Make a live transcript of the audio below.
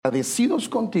agradecidos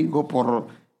contigo por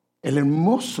el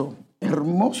hermoso,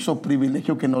 hermoso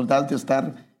privilegio que nos das de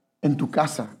estar en tu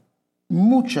casa.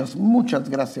 Muchas, muchas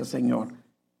gracias, Señor.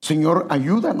 Señor,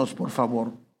 ayúdanos, por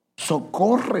favor.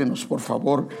 Socórrenos, por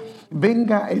favor.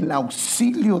 Venga el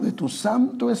auxilio de tu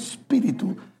Santo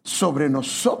Espíritu sobre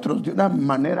nosotros de una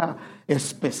manera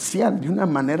especial, de una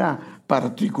manera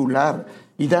particular.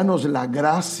 Y danos la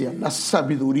gracia, la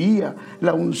sabiduría,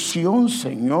 la unción,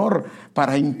 Señor,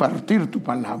 para impartir tu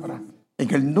palabra.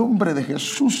 En el nombre de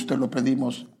Jesús te lo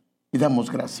pedimos y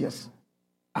damos gracias.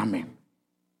 Amén.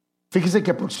 Fíjese que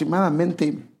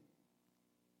aproximadamente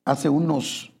hace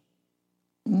unos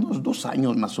 2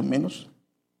 años más o menos,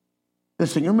 el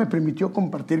Señor me permitió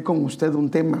compartir con usted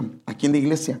un tema aquí en la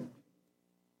iglesia.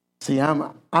 Se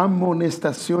llama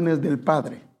Amonestaciones del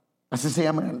Padre. Así se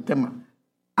llama el tema.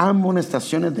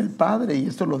 Amonestaciones del Padre. Y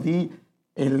esto lo di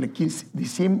el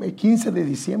 15 de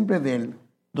diciembre del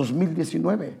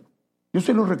 2019. Yo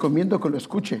se lo recomiendo que lo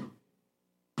escuche,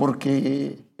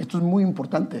 porque esto es muy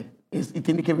importante y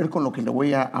tiene que ver con lo que le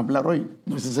voy a hablar hoy.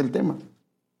 Ese es el tema.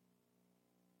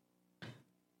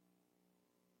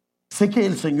 Sé que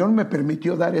el Señor me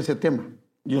permitió dar ese tema.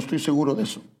 Yo estoy seguro de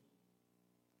eso.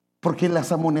 Porque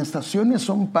las amonestaciones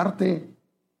son parte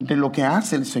de lo que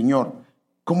hace el Señor,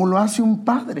 como lo hace un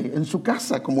padre en su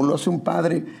casa, como lo hace un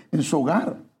padre en su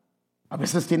hogar. A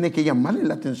veces tiene que llamarle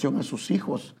la atención a sus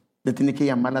hijos, le tiene que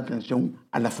llamar la atención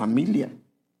a la familia.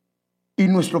 Y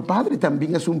nuestro Padre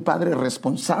también es un Padre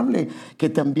responsable que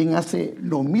también hace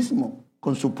lo mismo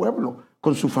con su pueblo,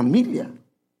 con su familia.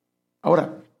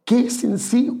 Ahora, ¿qué es en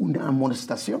sí una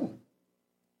amonestación?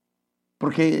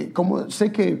 Porque como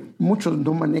sé que muchos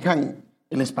no manejan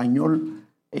el español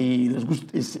y les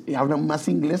gusta, hablan más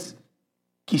inglés,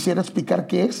 quisiera explicar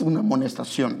qué es una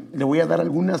amonestación. Le voy a dar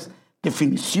algunas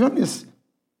definiciones,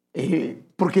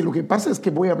 porque lo que pasa es que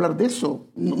voy a hablar de eso,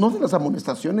 no de las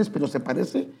amonestaciones, pero se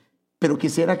parece. Pero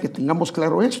quisiera que tengamos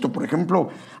claro esto. Por ejemplo,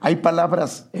 hay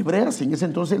palabras hebreas. En ese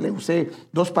entonces le usé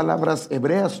 2 palabras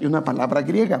hebreas y una palabra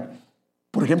griega.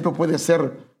 Por ejemplo, puede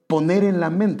ser poner en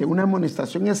la mente. Una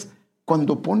amonestación es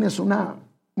cuando pones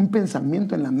un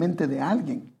pensamiento en la mente de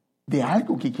alguien, de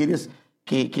algo que quieres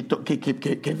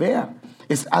que vea.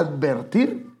 Es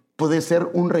advertir, puede ser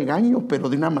un regaño, pero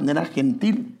de una manera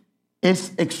gentil.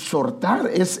 Es exhortar,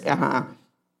 es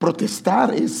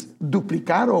protestar, es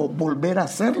duplicar o volver a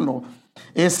hacerlo.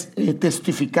 Es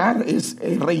testificar, es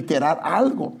reiterar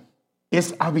algo.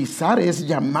 Es avisar, es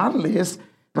llamarle, es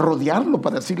rodearlo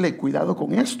para decirle cuidado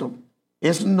con esto.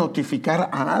 Es notificar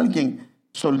a alguien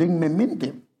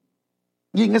solemnemente.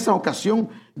 Y en esa ocasión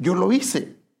yo lo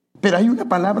hice. Pero hay una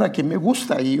palabra que me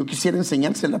gusta y yo quisiera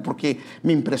enseñársela porque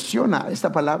me impresiona.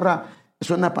 Esta palabra es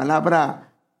una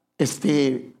palabra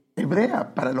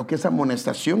hebrea para lo que es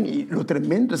amonestación, y lo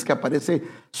tremendo es que aparece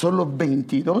solo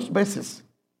 22 veces.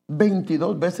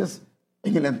 22 veces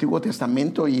en el Antiguo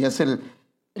Testamento, y es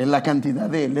la cantidad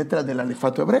de letras del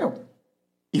alefato hebreo.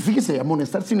 Y fíjese,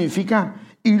 amonestar significa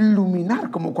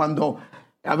iluminar, como cuando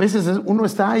a veces uno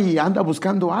está y anda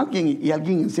buscando a alguien y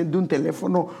alguien enciende un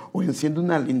teléfono o enciende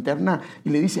una linterna y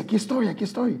le dice, aquí estoy, aquí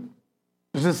estoy.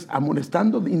 Entonces,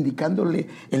 amonestando, indicándole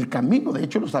el camino. De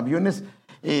hecho, los aviones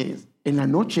en la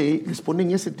noche les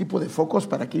ponen ese tipo de focos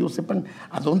para que ellos sepan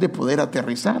a dónde poder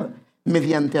aterrizar,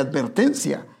 mediante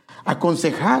advertencia,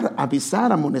 aconsejar,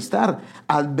 avisar, amonestar,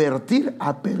 advertir,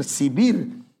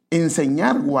 apercibir,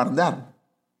 enseñar, guardar.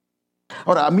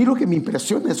 Ahora, a mí lo que me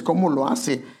impresiona es cómo lo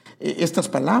hace estas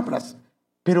palabras,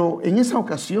 pero en esa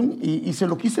ocasión, y se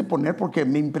lo quise poner porque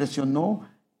me impresionó,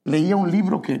 leía un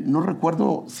libro que no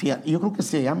recuerdo si, yo creo que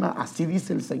se llama Así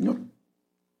dice el Señor.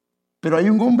 Pero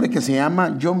hay un hombre que se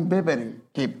llama John Bevere,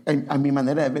 que a mi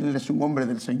manera de ver, él es un hombre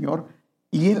del Señor,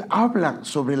 y él habla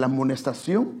sobre la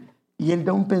amonestación, y él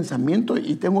da un pensamiento,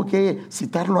 y tengo que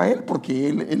citarlo a él porque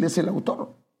él es el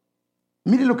autor.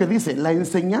 Mire lo que dice: la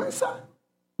enseñanza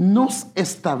nos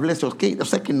establece, o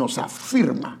sea que nos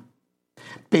afirma,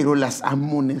 pero las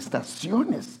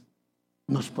amonestaciones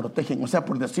nos protegen. O sea,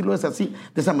 por decirlo es así,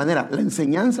 de esa manera, la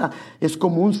enseñanza es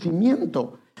como un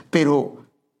cimiento, pero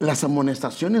las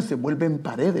amonestaciones se vuelven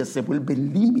paredes, se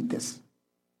vuelven límites.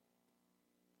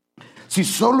 Si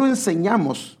solo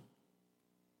enseñamos,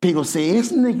 pero se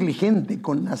es negligente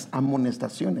con las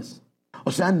amonestaciones,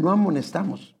 o sea, no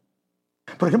amonestamos.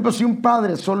 Por ejemplo, si un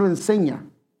padre solo enseña,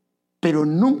 pero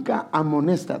nunca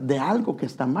amonesta de algo que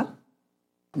está mal,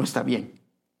 no está bien.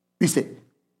 Dice,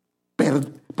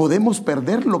 podemos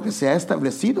perder lo que se ha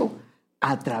establecido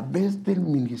a través del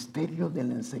ministerio de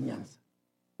la enseñanza.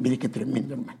 Mire qué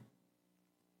tremendo, hermano.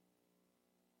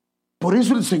 Por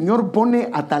eso el Señor pone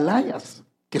atalayas.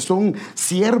 que son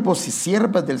siervos y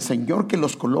siervas del Señor, que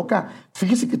los coloca,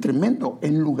 fíjese qué tremendo,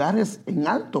 en lugares en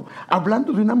alto,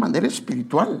 hablando de una manera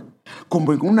espiritual,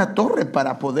 como en una torre,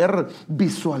 para poder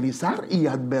visualizar y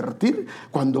advertir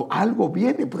cuando algo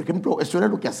viene. Por ejemplo, eso era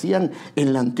lo que hacían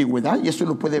en la antigüedad, y eso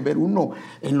lo puede ver uno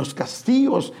en los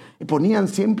castillos. Ponían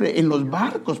siempre en los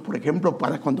barcos, por ejemplo,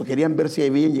 para cuando querían ver si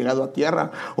habían llegado a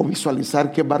tierra, o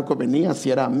visualizar qué barco venía, si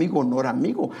era amigo o no era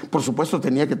amigo. Por supuesto,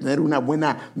 tenía que tener una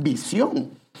buena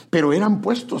visión, pero eran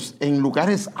puestos en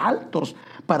lugares altos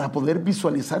para poder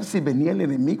visualizar si venía el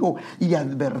enemigo y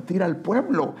advertir al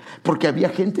pueblo, porque había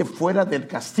gente fuera del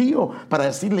castillo para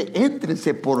decirle: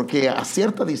 éntrense, porque a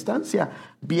cierta distancia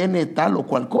viene tal o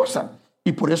cual cosa.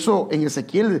 Y por eso en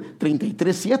Ezequiel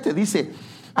 33:7 dice: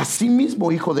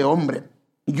 asimismo, hijo de hombre,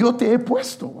 yo te he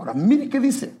puesto. Ahora mire qué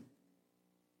dice: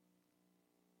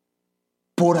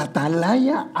 por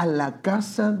atalaya a la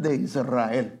casa de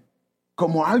Israel,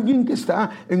 como alguien que está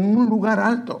en un lugar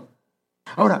alto.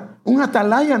 Ahora, un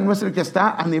atalaya no es el que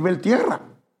está a nivel tierra.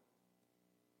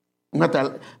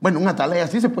 Un atalaya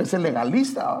sí se puede ser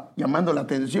legalista, llamando la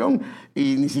atención,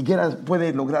 y ni siquiera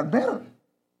puede lograr ver.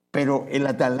 Pero el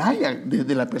atalaya,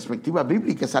 desde la perspectiva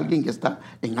bíblica, es alguien que está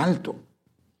en alto.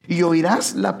 Y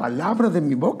oirás la palabra de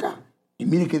mi boca. Y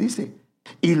mire qué dice: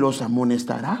 y los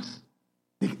amonestarás.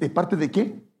 ¿De parte de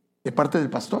quién? ¿De parte del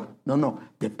pastor? No,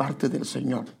 de parte del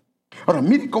Señor. Ahora,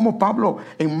 mire cómo Pablo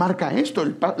enmarca esto.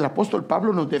 El apóstol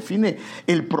Pablo nos define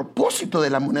el propósito de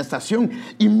la amonestación.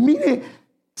 Y mire,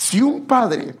 si un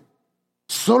padre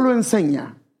solo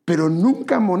enseña, pero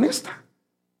nunca amonesta,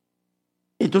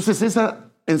 entonces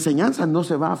esa enseñanza no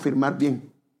se va a afirmar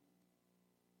bien.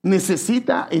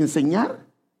 Necesita enseñar,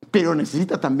 pero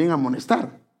necesita también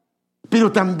amonestar.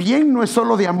 Pero también no es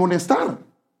solo de amonestar,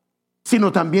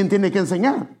 sino también tiene que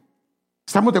enseñar.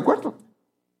 ¿Estamos de acuerdo?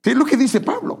 ¿Qué es lo que dice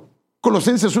Pablo?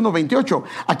 Colosenses 1:28,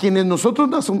 a quienes nosotros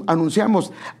nos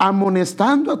anunciamos,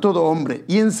 amonestando a todo hombre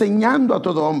y enseñando a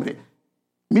todo hombre.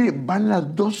 Mire, van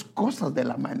las dos cosas de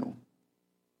la mano.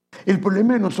 El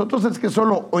problema de nosotros es que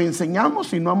solo o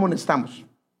enseñamos y no amonestamos.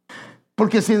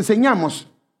 Porque si enseñamos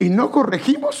y no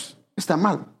corregimos, está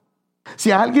mal. Si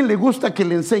a alguien le gusta que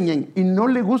le enseñen y no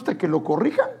le gusta que lo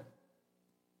corrijan,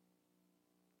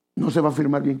 no se va a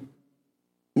afirmar bien.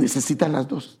 Necesitan las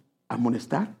dos,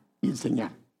 amonestar y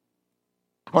enseñar.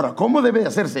 Ahora, ¿cómo debe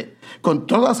hacerse? Con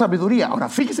toda sabiduría. Ahora,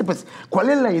 fíjese pues,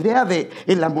 ¿cuál es la idea de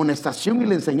la amonestación y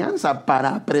la enseñanza?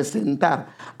 Para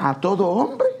presentar a todo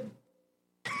hombre.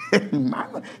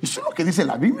 Hermano, eso es lo que dice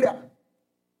la Biblia.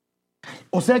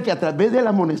 O sea que a través de la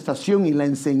amonestación y la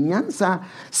enseñanza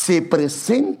se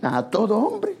presenta a todo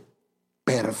hombre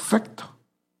perfecto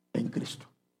en Cristo.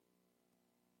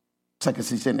 O sea que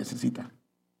sí se necesita.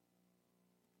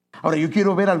 Ahora yo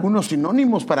quiero ver algunos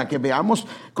sinónimos para que veamos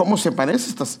cómo se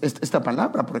parece esta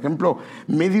palabra. Por ejemplo,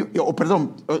 medios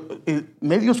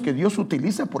que Dios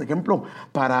utiliza, por ejemplo,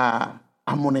 para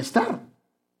amonestar.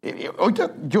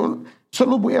 Ahorita yo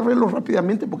solo voy a verlo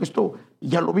rápidamente porque esto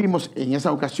ya lo vimos en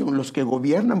esa ocasión. Los que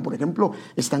gobiernan, por ejemplo,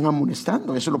 están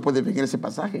amonestando. Eso lo puede ver en ese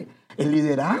pasaje. El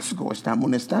liderazgo está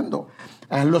amonestando.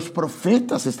 Los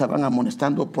profetas estaban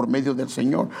amonestando por medio del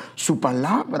Señor. Su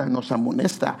palabra nos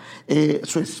amonesta.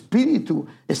 Su espíritu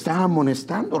está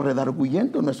amonestando,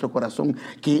 redarguyendo nuestro corazón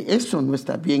que eso no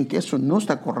está bien, que eso no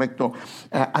está correcto.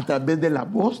 A través de la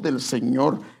voz del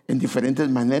Señor, en diferentes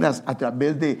maneras, a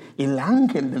través de el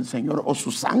ángel del Señor o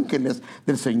sus ángeles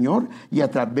del Señor, y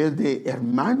a través de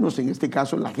hermanos, en este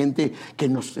caso la gente que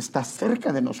nos está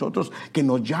cerca de nosotros, que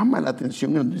nos llama la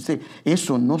atención y nos dice: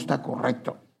 eso no está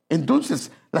correcto.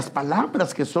 Entonces, las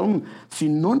palabras que son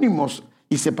sinónimos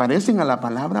y se parecen a la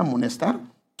palabra amonestar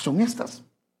son estas.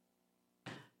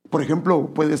 Por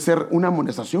ejemplo, puede ser una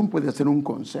amonestación, puede ser un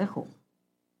consejo,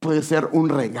 puede ser un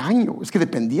regaño, es que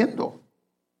dependiendo.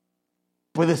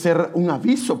 Puede ser un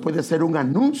aviso, puede ser un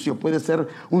anuncio, puede ser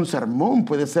un sermón,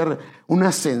 puede ser una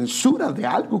censura de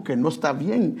algo que no está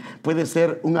bien, puede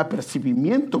ser un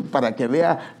apercibimiento para que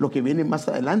vea lo que viene más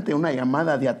adelante, una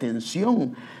llamada de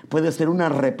atención, puede ser una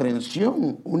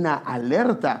reprensión, una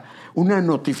alerta, una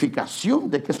notificación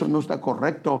de que eso no está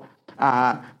correcto,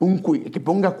 que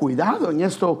ponga cuidado en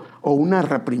esto, o una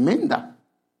reprimenda.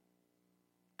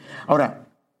 Ahora,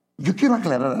 yo quiero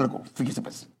aclarar algo, fíjese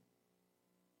pues.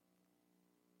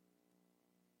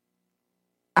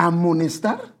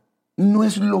 Amonestar no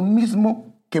es lo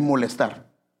mismo que molestar.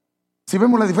 ¿Sí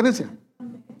vemos la diferencia?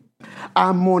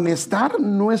 Amonestar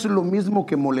no es lo mismo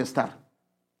que molestar.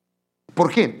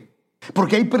 ¿Por qué?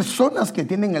 Porque hay personas que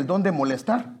tienen el don de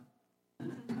molestar.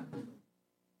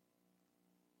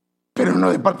 pero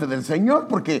no de parte del Señor,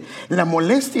 porque la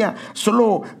molestia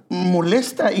solo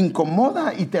molesta,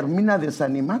 incomoda y termina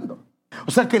desanimando.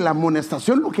 O sea que la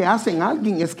amonestación lo que hace en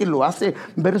alguien es que lo hace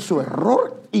ver su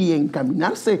error y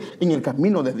encaminarse en el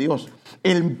camino de Dios.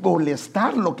 El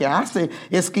molestar lo que hace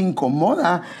es que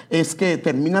incomoda, es que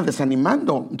termina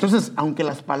desanimando. Entonces, aunque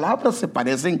las palabras se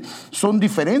parecen, son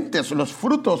diferentes. Los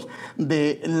frutos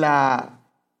de la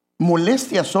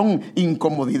molestia son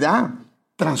incomodidad,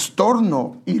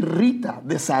 trastorno, irrita,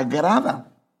 desagrada.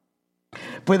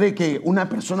 Puede que una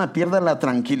persona pierda la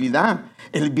tranquilidad,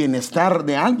 el bienestar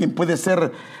de alguien. Puede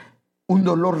ser un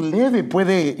dolor leve,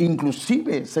 puede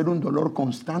inclusive ser un dolor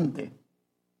constante.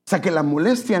 O sea que la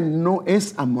molestia no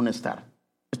es amonestar.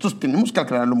 Esto tenemos que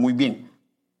aclararlo muy bien.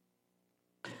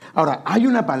 Ahora, hay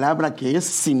una palabra que es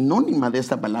sinónima de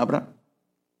esta palabra,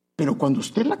 pero cuando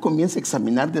usted la comienza a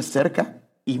examinar de cerca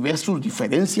y ve sus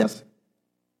diferencias,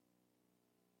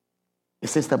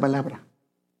 es esta palabra: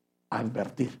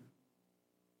 advertir.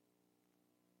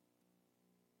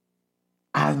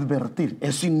 Advertir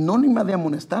es sinónima de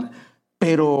amonestar,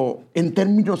 pero en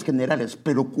términos generales.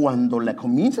 Pero cuando la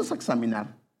comienzas a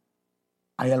examinar,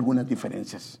 hay algunas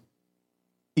diferencias.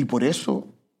 Y por eso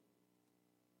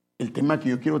el tema que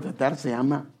yo quiero tratar se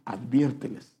llama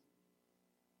adviérteles.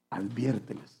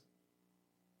 Adviérteles.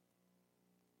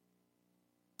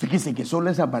 Fíjese que solo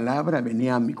esa palabra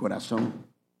venía a mi corazón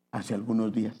hace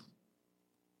algunos días.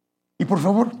 Y por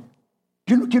favor,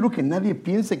 yo no quiero que nadie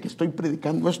piense que estoy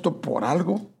predicando esto por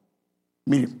algo.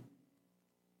 Mire,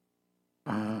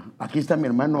 aquí está mi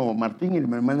hermano Martín y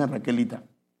mi hermana Raquelita.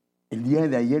 El día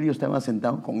de ayer yo estaba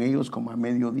sentado con ellos como a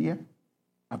mediodía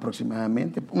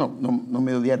aproximadamente. No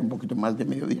mediodía, era un poquito más de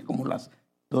mediodía, como las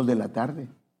 2 de la tarde.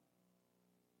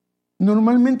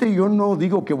 Normalmente yo no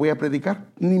digo que voy a predicar,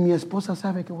 ni mi esposa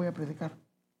sabe que voy a predicar.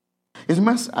 Es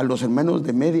más, a los hermanos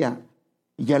de media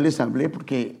ya les hablé,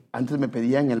 porque antes me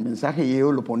pedían el mensaje y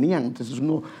ellos lo ponían. Entonces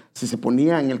uno, si se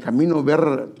ponía en el camino,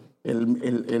 ver en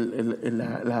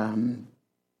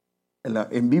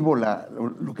vivo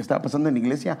lo que estaba pasando en la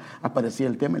iglesia, aparecía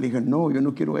el tema. Le dije, no, yo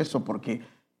no quiero eso, porque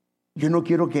yo no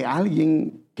quiero que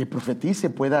alguien que profetice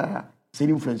pueda ser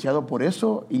influenciado por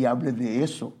eso y hable de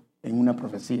eso en una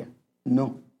profecía.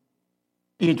 No.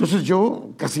 Y entonces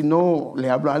yo casi no le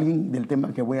hablo a alguien del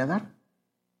tema que voy a dar.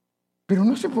 Pero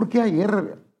no sé por qué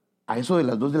ayer, a eso de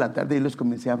las 2 de la tarde, yo les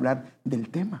comencé a hablar del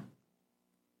tema.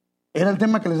 Era el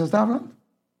tema que les estaba hablando.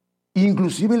 E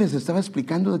inclusive les estaba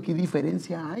explicando de qué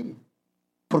diferencia hay.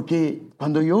 Porque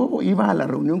cuando yo iba a la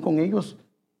reunión con ellos,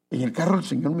 en el carro el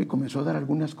Señor me comenzó a dar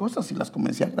algunas cosas y las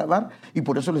comencé a grabar. Y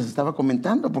por eso les estaba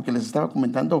comentando, porque les estaba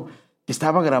comentando que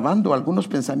estaba grabando algunos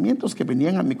pensamientos que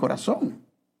venían a mi corazón.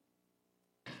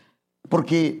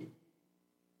 Porque,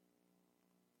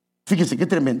 fíjese qué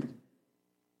tremendo.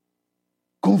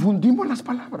 Confundimos las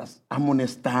palabras.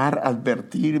 Amonestar,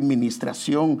 advertir,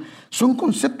 ministración. Son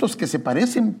conceptos que se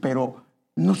parecen, pero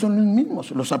no son los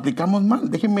mismos. Los aplicamos mal.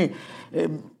 Déjenme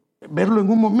verlo en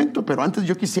un momento, pero antes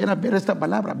yo quisiera ver esta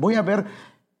palabra. Voy a ver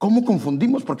cómo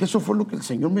confundimos, porque eso fue lo que el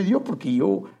Señor me dio, porque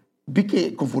yo vi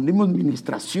que confundimos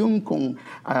ministración con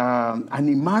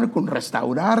animar, con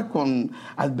restaurar, con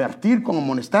advertir, con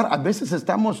amonestar. A veces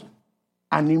estamos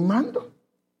animando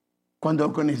cuando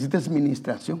lo que necesita es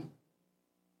ministración.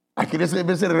 A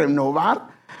veces renovar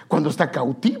cuando está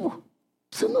cautivo.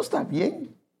 Eso no está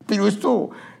bien. Pero esto,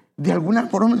 de alguna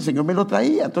forma, el Señor me lo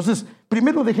traía. Entonces,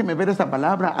 primero déjeme ver esta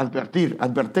palabra, advertir,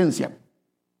 advertencia.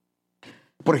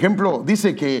 Por ejemplo,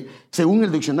 dice que, según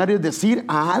el diccionario, es decir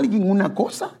a alguien una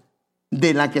cosa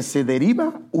de la que se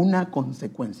deriva una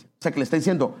consecuencia. O sea, que le está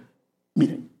diciendo,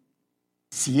 miren,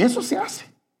 si eso se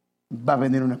hace, va a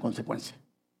venir una consecuencia.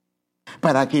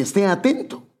 Para que esté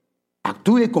atento,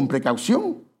 actúe con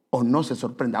precaución o no se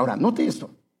sorprenda. Ahora, note esto.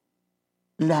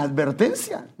 La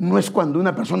advertencia no es cuando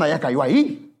una persona ya cayó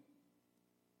ahí.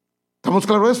 ¿Estamos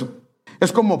claros de eso?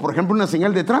 Es como, por ejemplo, una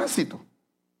señal de tránsito.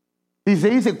 Y se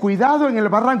dice, cuidado en el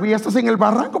barranco. Y ya estás en el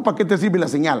barranco, ¿para qué te sirve la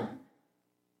señal?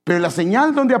 Pero la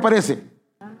señal, ¿dónde aparece?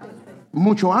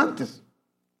 Mucho antes.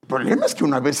 El problema es que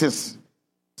una veces,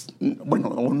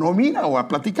 o no mira o va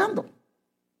platicando.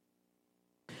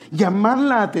 Llamar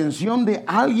la atención de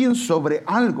alguien sobre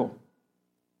algo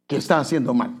que está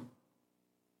haciendo mal.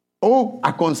 O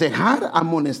aconsejar,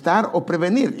 amonestar o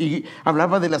prevenir. Y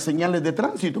hablaba de las señales de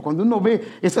tránsito. Cuando uno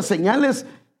ve esas señales,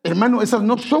 hermano, esas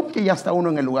no son que ya está uno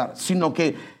en el lugar, sino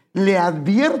que le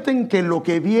advierten que lo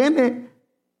que viene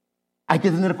hay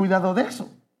que tener cuidado de eso.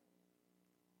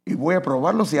 Y voy a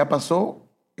probarlo si ya pasó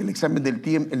el examen del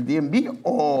DMV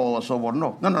o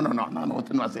sobornó. No,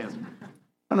 usted no hace eso.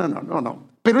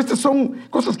 No. Pero estas son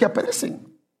cosas que aparecen.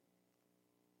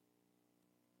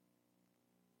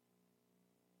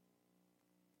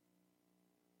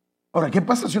 Ahora, ¿qué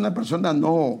pasa si una persona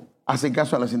no hace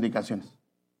caso a las indicaciones?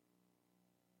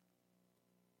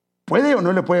 ¿Puede o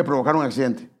no le puede provocar un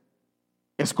accidente?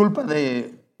 ¿Es culpa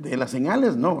de las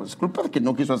señales? No, es culpa de que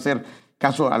no quiso hacer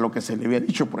caso a lo que se le había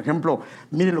dicho. Por ejemplo,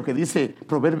 mire lo que dice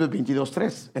Proverbios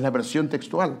 22:3 en la versión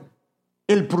textual.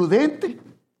 El prudente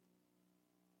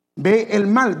ve el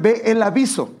mal, ve el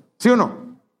aviso, ¿sí o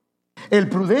no? El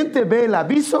prudente ve el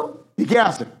aviso y ¿qué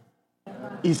hace?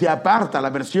 Y se aparta. La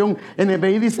versión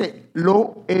NBI dice,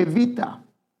 lo evita.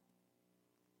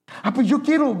 Pues yo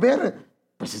quiero ver,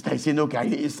 pues está diciendo que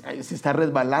ahí se está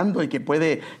resbalando y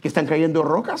que están cayendo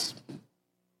rocas.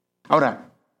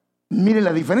 Ahora, mire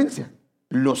la diferencia.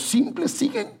 Los simples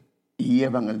siguen y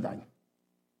llevan el daño.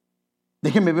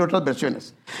 Déjenme ver otras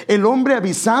versiones. El hombre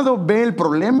avisado ve el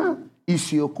problema y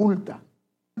se oculta.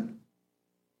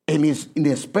 El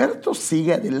inexperto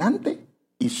sigue adelante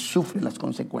y sufre las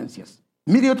consecuencias.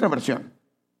 Mire otra versión.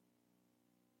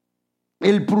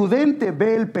 El prudente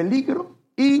ve el peligro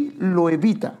y lo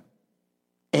evita.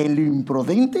 El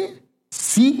imprudente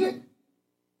sigue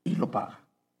y lo paga.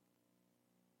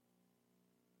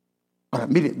 Ahora,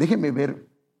 mire, déjeme ver,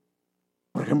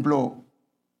 por ejemplo,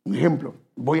 un ejemplo.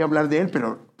 Voy a hablar de él,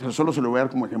 pero solo se lo voy a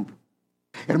dar como ejemplo.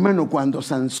 Hermano, cuando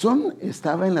Sansón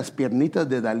estaba en las piernitas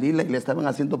de Dalila y le estaban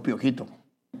haciendo piojito,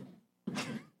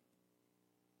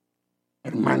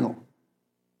 hermano,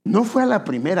 no fue a la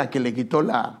primera que le quitó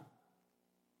la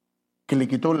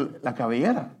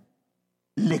cabellera.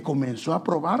 Le comenzó a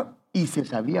probar y se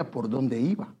sabía por dónde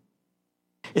iba.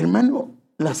 Hermano,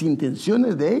 las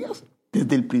intenciones de ellas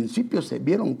desde el principio se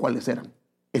vieron cuáles eran,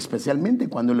 especialmente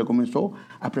cuando le comenzó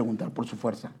a preguntar por su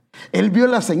fuerza. Él vio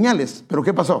las señales, pero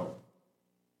 ¿qué pasó?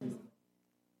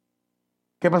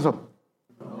 ¿Qué pasó?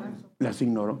 Las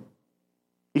ignoró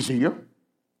y siguió.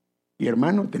 Y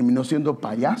hermano, terminó siendo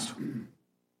payaso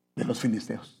de los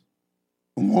filisteos.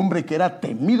 Un hombre que era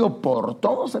temido por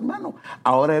todos, hermano,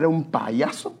 ahora era un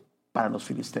payaso para los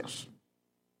filisteos.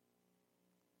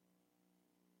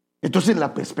 Entonces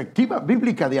la perspectiva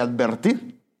bíblica de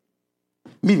advertir,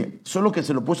 mire, solo que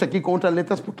se lo puse aquí con otras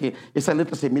letras porque esas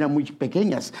letras se miran muy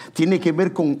pequeñas, tiene que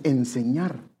ver con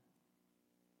enseñar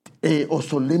o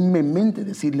solemnemente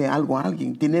decirle algo a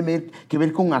alguien, tiene que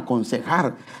ver con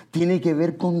aconsejar, tiene que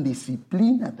ver con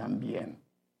disciplina también.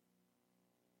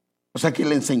 O sea que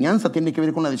la enseñanza tiene que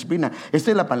ver con la disciplina.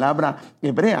 Esta es la palabra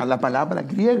hebrea. La palabra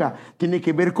griega tiene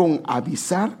que ver con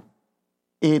avisar,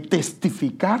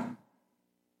 testificar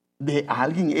de a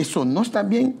alguien eso no está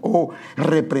bien, o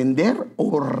reprender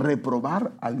o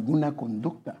reprobar alguna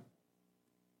conducta.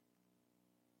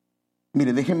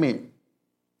 Mire, déjeme,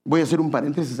 voy a hacer un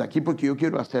paréntesis aquí porque yo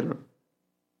quiero hacer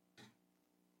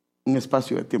un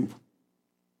espacio de tiempo.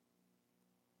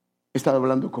 He estado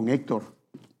hablando con Héctor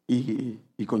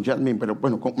y con Jasmine, pero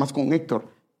bueno, más con Héctor,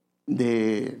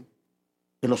 de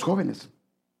los jóvenes.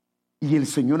 Y el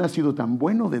Señor ha sido tan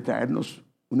bueno de traernos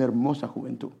una hermosa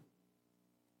juventud.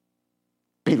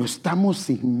 Pero estamos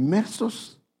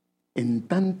inmersos en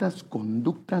tantas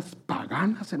conductas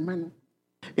paganas, hermano.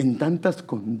 En tantas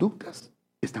conductas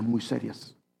que están muy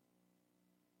serias.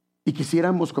 Y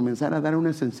quisiéramos comenzar a dar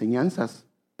unas enseñanzas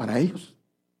para ellos.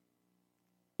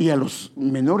 Y a los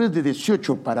menores de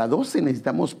 18 para 12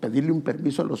 necesitamos pedirle un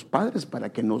permiso a los padres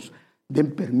para que nos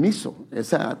den permiso.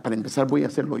 Para empezar voy a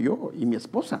hacerlo yo y mi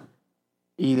esposa.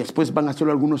 Y después van a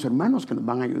hacerlo algunos hermanos que nos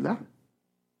van a ayudar.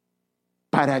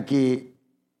 Para que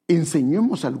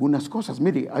enseñemos algunas cosas.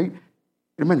 Mire,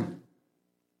 hermano,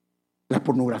 la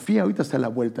pornografía ahorita está a la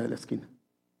vuelta de la esquina.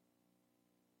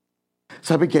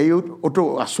 ¿Sabe que hay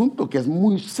otro asunto que es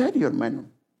muy serio, hermano?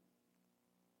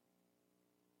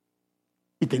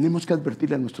 Y tenemos que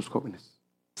advertirle a nuestros jóvenes.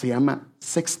 Se llama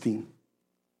sexting.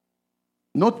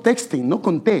 No texting, no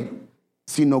con T,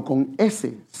 sino con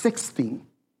S, sexting.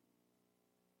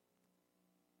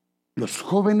 Los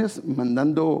jóvenes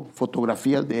mandando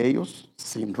fotografías de ellos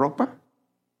sin ropa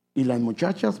y las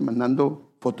muchachas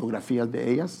mandando fotografías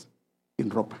de ellas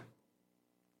sin ropa.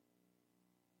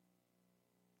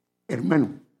 Hermano,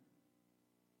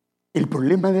 el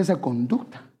problema de esa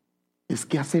conducta es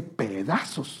que hace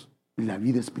pedazos la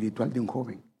vida espiritual de un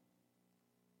joven.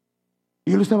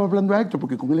 Y yo le estaba hablando a Héctor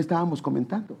porque con él estábamos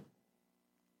comentando.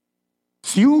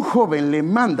 Si un joven le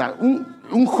manda,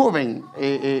 un joven,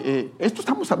 esto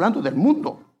estamos hablando del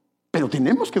mundo, pero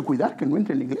tenemos que cuidar que no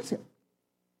entre en la iglesia.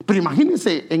 Pero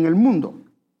imagínense en el mundo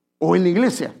o en la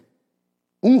iglesia,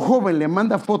 un joven le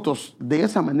manda fotos de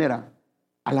esa manera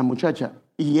a la muchacha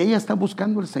y ella está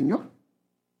buscando al Señor.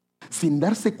 Sin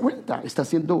darse cuenta, está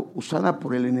siendo usada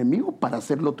por el enemigo para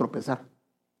hacerlo tropezar.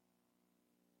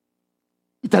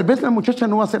 Y tal vez la muchacha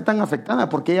no va a ser tan afectada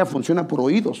porque ella funciona por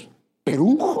oídos. Pero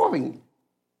un joven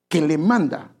que le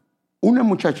manda una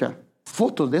muchacha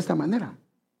fotos de esta manera,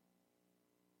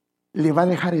 le va a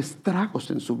dejar estragos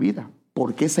en su vida,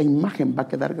 porque esa imagen va a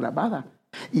quedar grabada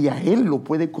y a él lo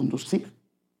puede conducir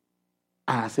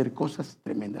a hacer cosas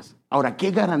tremendas. Ahora,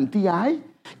 ¿qué garantía hay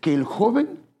que el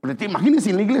joven, imagínense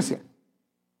en la iglesia,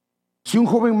 si un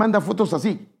joven manda fotos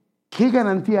así, ¿qué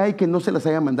garantía hay que no se las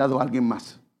haya mandado a alguien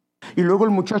más? Y luego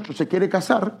el muchacho se quiere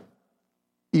casar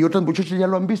y otras muchachas ya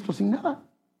lo han visto sin nada.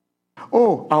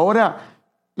 O ahora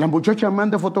la muchacha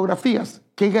manda fotografías.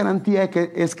 ¿Qué garantía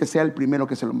es que sea el primero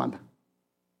que se lo manda?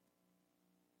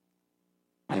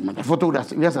 Al mandar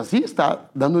fotografías así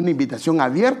está dando una invitación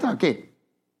abierta ¿a qué?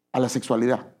 A la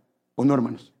sexualidad. ¿O no,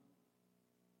 hermanos?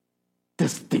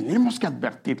 Entonces tenemos que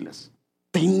advertirles.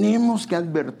 Tenemos que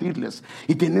advertirles.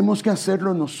 Y tenemos que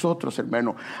hacerlo nosotros,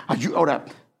 hermano. Ahora,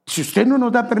 si usted no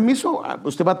nos da permiso,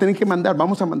 usted va a tener que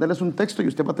vamos a mandarles un texto y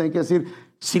usted va a tener que decir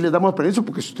si les damos permiso,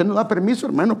 porque si usted no da permiso,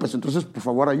 hermano, pues entonces por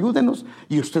favor ayúdenos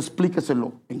y usted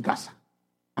explíqueselo en casa.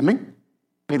 Amén.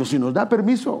 Pero si nos da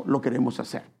permiso, lo queremos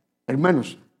hacer.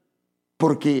 Hermanos,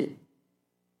 porque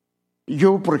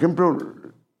yo, por ejemplo,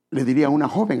 le diría a un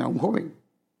joven,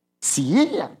 si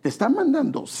ella te está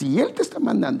mandando, si él te está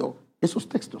mandando esos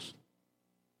textos,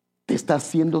 te está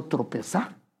haciendo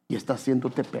tropezar y está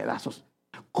haciéndote pedazos.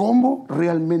 ¿Cómo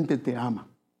realmente te ama?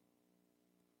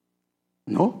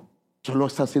 No, solo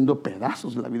está haciendo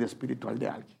pedazos la vida espiritual de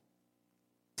alguien.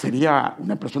 ¿Sería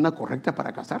una persona correcta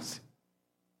para casarse?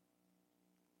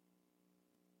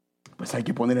 Pues hay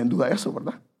que poner en duda eso,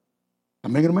 ¿verdad?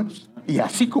 Amén, hermanos. Y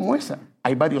así como esa,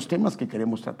 hay varios temas que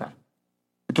queremos tratar.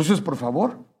 Entonces, por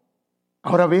favor,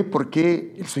 ahora ve por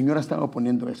qué el Señor ha estado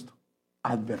poniendo esto.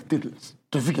 Advertirles.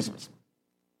 Entonces, fíjense.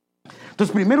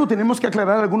 Entonces, primero tenemos que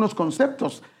aclarar algunos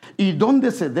conceptos y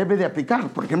dónde se debe de aplicar.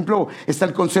 Por ejemplo, está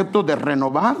el concepto de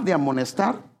renovar, de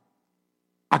amonestar,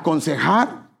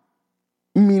 aconsejar,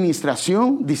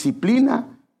 ministración,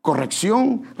 disciplina,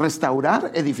 corrección,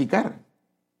 restaurar, edificar.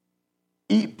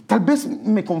 Y tal vez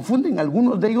me confunden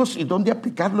algunos de ellos y dónde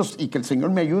aplicarlos y que el Señor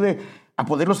me ayude a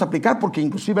poderlos aplicar, porque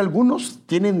inclusive algunos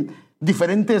tienen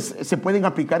se pueden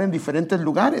aplicar en diferentes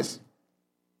lugares.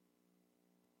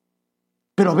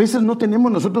 Pero a veces no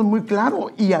tenemos nosotros muy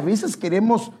claro y a veces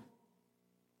queremos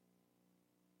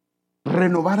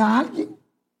renovar a alguien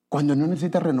cuando no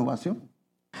necesita renovación.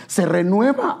 Se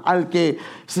renueva al que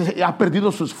ha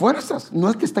perdido sus fuerzas, no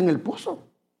al que está en el pozo.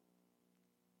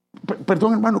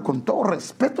 Perdón, hermano, con todo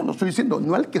respeto lo estoy diciendo,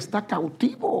 no al que está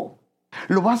cautivo.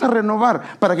 Lo vas a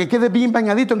renovar para que quede bien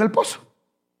bañadito en el pozo.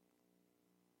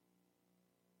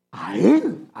 A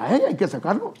él hay que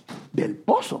sacarlo del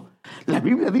pozo. La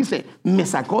Biblia dice, me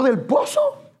sacó del pozo,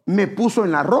 me puso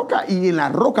en la roca y en la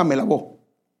roca me lavó.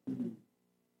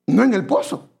 No en el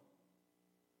pozo.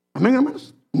 Amén,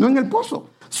 hermanos. No en el pozo,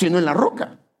 sino en la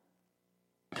roca.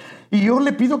 Y yo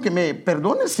le pido que me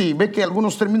perdone si ve que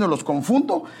algunos términos los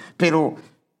confundo, pero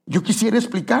yo quisiera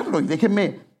explicarlo y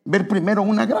déjeme ver primero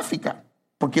una gráfica,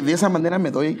 porque de esa manera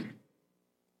me doy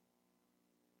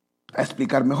a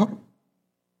explicar mejor.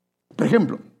 Por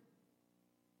ejemplo,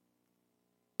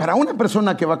 para una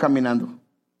persona que va caminando,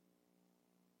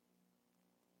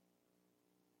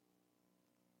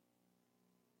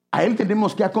 a él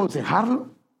tenemos que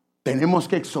aconsejarlo, tenemos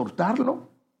que exhortarlo,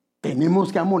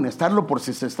 tenemos que amonestarlo por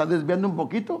si se está desviando un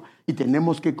poquito y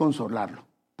tenemos que consolarlo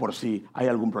por si hay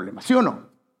algún problema, ¿sí o no?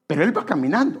 Pero él va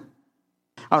caminando.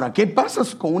 Ahora, ¿qué pasa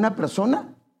con una persona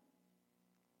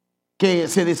que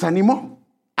se desanimó?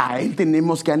 A él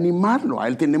tenemos que animarlo, a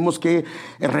él tenemos que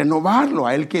renovarlo,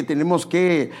 a él que tenemos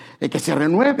que se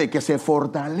renueve, que se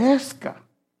fortalezca.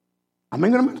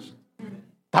 Amén, hermanos.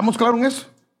 ¿Estamos claros en eso?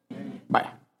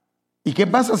 Vaya. ¿Y qué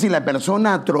pasa si la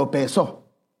persona tropezó?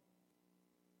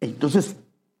 Entonces,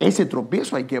 ese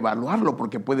tropiezo hay que evaluarlo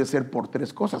porque puede ser por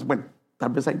tres cosas. Bueno,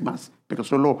 tal vez hay más, pero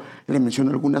solo le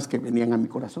menciono algunas que venían a mi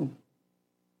corazón.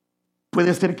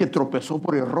 Puede ser que tropezó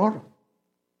por error.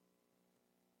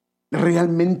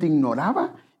 Realmente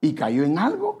ignoraba y cayó en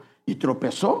algo y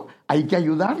tropezó. Hay que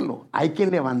ayudarlo, hay que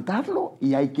levantarlo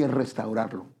y hay que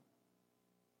restaurarlo.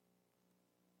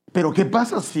 Pero ¿qué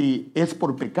pasa si es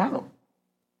por pecado?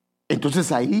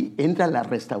 Entonces ahí entra la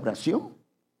restauración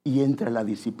y entra la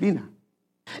disciplina.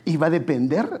 Y va a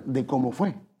depender de cómo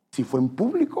fue. Si fue en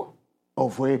público o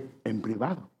fue en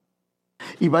privado.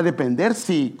 Y va a depender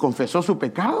si confesó su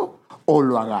pecado o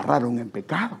lo agarraron en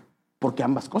pecado. Porque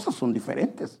ambas cosas son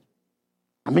diferentes.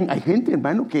 Amén. Hay gente,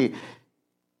 hermano, que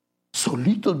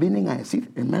solitos vienen a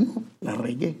decir, hermano, la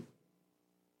regué.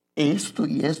 Esto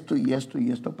y esto y esto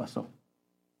y esto pasó.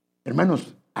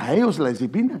 Hermanos, a ellos la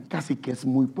disciplina casi que es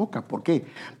muy poca. ¿Por qué?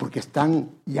 Porque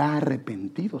están ya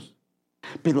arrepentidos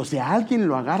Pero si a alguien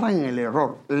lo agarran en el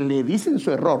error, le dicen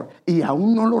su error y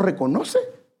aún no lo reconoce,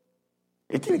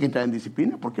 él tiene que entrar en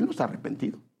disciplina porque él no está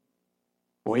arrepentido.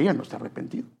 O ella no está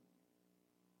arrepentido.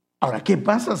 Ahora, ¿qué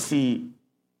pasa si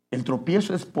el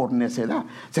tropiezo es por necedad?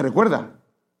 ¿Se recuerda?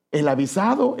 El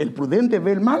avisado, el prudente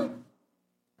ve el mal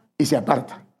y se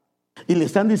aparta. Y le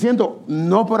están diciendo,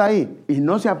 no por ahí, y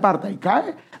no se aparta y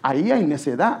cae. Ahí hay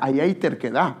necedad, ahí hay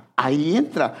terquedad. Ahí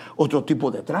entra otro tipo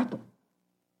de trato.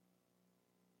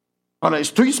 Ahora,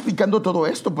 estoy explicando todo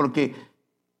esto porque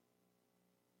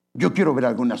yo quiero ver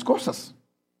algunas cosas.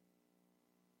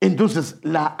 Entonces,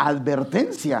 la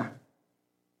advertencia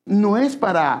no es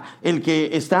para el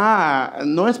que está,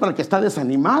 no es para el que está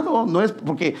desanimado, no es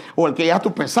porque, o el que ya ha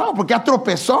tropezado, porque ya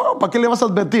tropezó, ¿para qué le vas a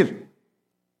advertir?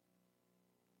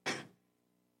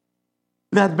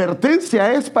 La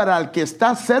advertencia es para el que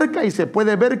está cerca y se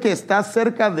puede ver que está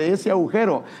cerca de ese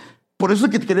agujero. Por eso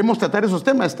es que queremos tratar esos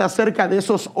temas. Está cerca de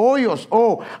esos hoyos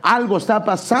o algo está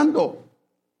pasando.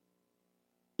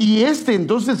 Y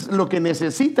entonces lo que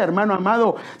necesita, hermano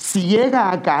amado, si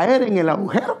llega a caer en el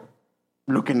agujero,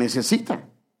 lo que necesita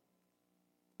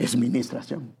es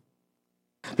ministración.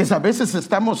 Entonces a veces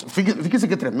estamos, fíjese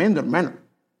qué tremendo, hermano.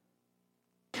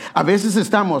 A veces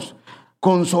estamos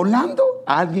consolando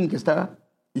a alguien que está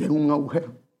en un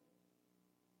agujero.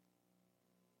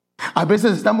 A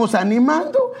veces estamos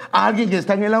animando a alguien que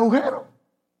está en el agujero.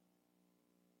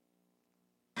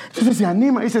 Entonces se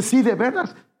anima y dice, sí, de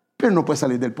verdad, pero no puede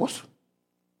salir del pozo.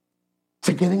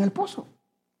 Se queda en el pozo.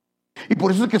 Y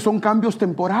por eso es que son cambios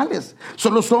temporales.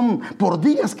 Solo son por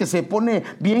días que se pone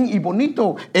bien y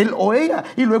bonito él o ella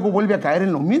y luego vuelve a caer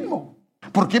en lo mismo.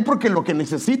 ¿Por qué? Porque lo que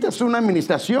necesita es una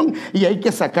administración y hay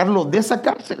que sacarlo de esa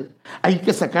cárcel, hay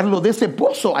que sacarlo de ese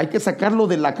pozo, hay que sacarlo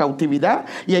de la cautividad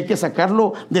y hay que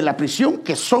sacarlo de la prisión,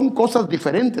 que son cosas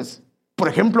diferentes. Por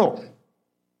ejemplo,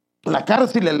 la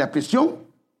cárcel y la prisión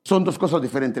son dos cosas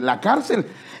diferentes. La cárcel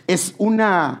es un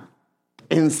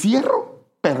encierro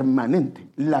permanente,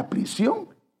 la prisión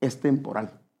es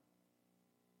temporal.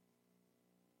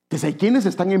 Entonces hay quienes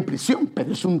están en prisión,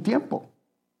 pero es un tiempo.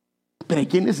 Pero hay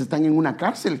quienes están en una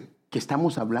cárcel, que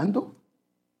estamos hablando,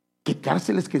 que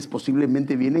cárceles que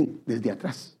posiblemente vienen desde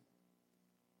atrás.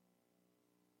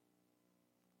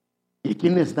 Y hay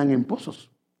quienes están en pozos.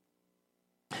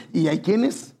 Y hay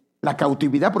quienes, la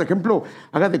cautividad, por ejemplo,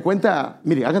 haga de cuenta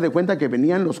que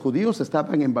venían los judíos,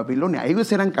 estaban en Babilonia.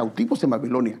 Ellos eran cautivos en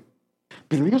Babilonia.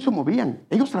 Pero ellos se movían,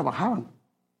 ellos trabajaban.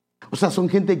 O sea, son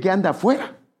gente que anda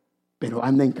afuera, pero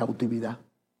anda en cautividad.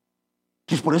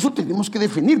 Entonces, por eso tenemos que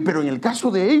definir, pero en el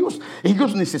caso de ellos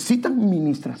necesitan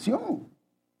ministración.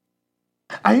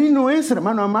 Ahí no es,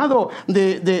 hermano amado,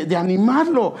 de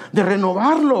animarlo, de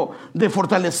renovarlo, de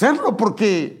fortalecerlo,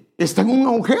 porque está en un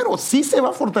agujero. Sí se va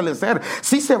a fortalecer,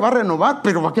 sí se va a renovar,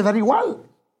 pero va a quedar igual.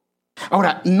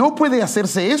 Ahora, no puede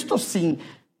hacerse esto si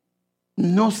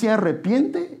no se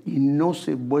arrepiente y no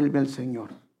se vuelve al Señor.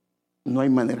 No hay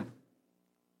manera.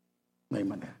 No hay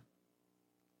manera.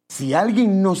 Si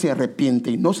alguien no se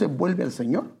arrepiente y no se vuelve al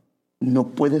Señor, no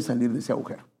puede salir de ese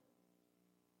agujero.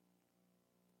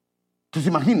 Entonces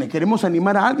imagine, queremos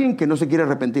animar a alguien que no se quiere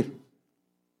arrepentir.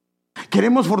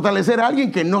 Queremos fortalecer a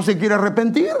alguien que no se quiere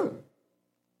arrepentir.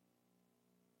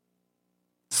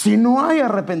 Si no hay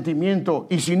arrepentimiento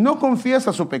y si no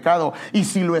confiesa su pecado y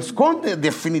si lo esconde,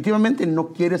 definitivamente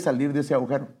no quiere salir de ese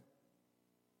agujero.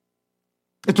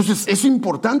 Entonces es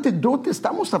importante dónde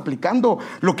estamos aplicando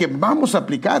lo que vamos a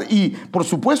aplicar. Y por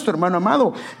supuesto, hermano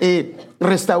amado,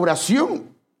 restauración.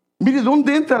 Mire,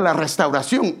 ¿dónde entra la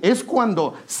restauración? Es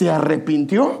cuando se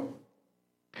arrepintió,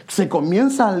 se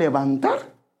comienza a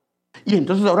levantar y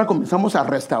entonces ahora comenzamos a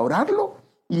restaurarlo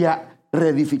y a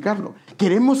reedificarlo.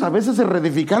 Queremos a veces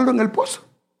reedificarlo en el pozo.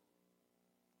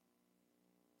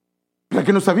 ¿Verdad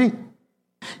que no está bien?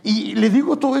 Y le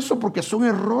digo todo eso porque son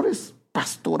errores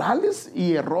pastorales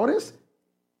y errores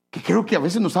que creo que a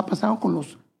veces nos ha pasado con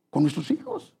nuestros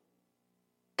hijos.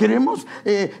 Queremos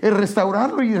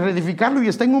restaurarlo y reedificarlo y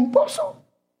está en un pozo.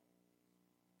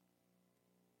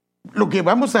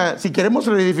 Si queremos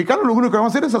reedificarlo, lo único que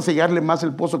vamos a hacer es sellarle más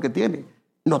el pozo que tiene.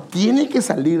 No tiene que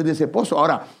salir de ese pozo.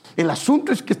 Ahora, el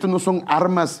asunto es que esto no son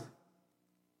armas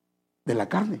de la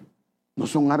carne, no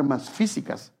son armas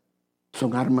físicas.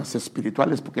 Son armas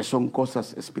espirituales porque son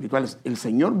cosas espirituales. El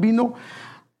Señor vino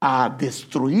a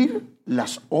destruir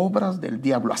las obras del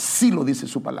diablo. Así lo dice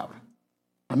su palabra.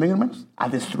 Amén, hermanos. A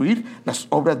destruir las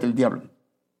obras del diablo.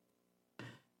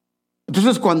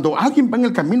 Entonces, cuando alguien va en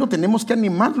el camino, tenemos que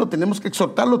animarlo, tenemos que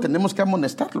exhortarlo, tenemos que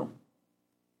amonestarlo.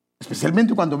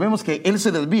 Especialmente cuando vemos que él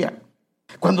se desvía.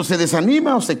 Cuando se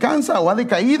desanima o se cansa o ha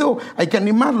decaído, hay que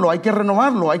animarlo, hay que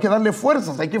renovarlo, hay que darle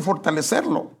fuerzas, hay que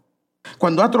fortalecerlo.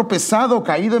 Cuando ha tropezado,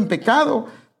 caído en pecado,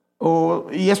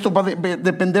 y esto va a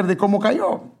depender de cómo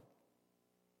cayó.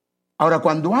 Ahora,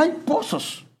 cuando hay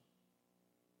pozos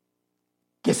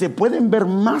que se pueden ver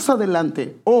más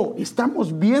adelante o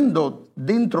estamos viendo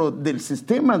dentro del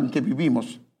sistema en que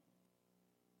vivimos,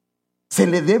 se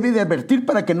le debe de advertir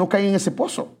para que no caiga en ese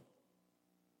pozo.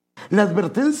 La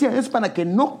advertencia es para que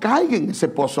no caiga en ese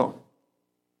pozo.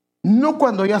 No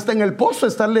cuando ya está en el pozo,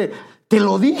 estarle, te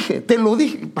lo dije.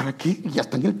 ¿Para qué? Ya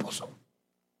está en el pozo.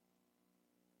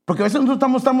 Porque a veces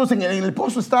nosotros estamos en el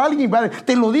pozo, está alguien y va,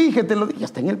 te lo dije, ya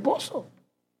está en el pozo.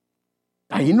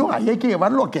 Ahí no, ahí hay que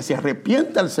llevarlo a que se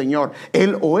arrepienta el Señor,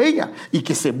 él o ella, y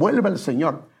que se vuelva al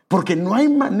Señor. Porque no hay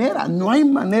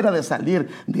manera de salir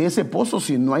de ese pozo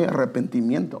si no hay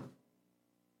arrepentimiento.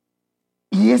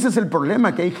 Y ese es el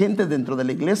problema, que hay gente dentro de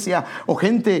la iglesia o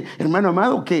gente, hermano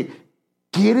amado, que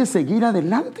quiere seguir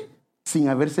adelante sin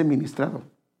haberse ministrado,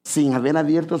 sin haber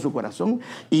abierto su corazón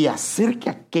y hacer que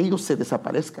aquello se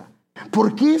desaparezca.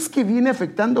 ¿Por qué es que viene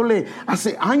afectándole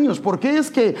hace años? ¿Por qué es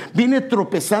que viene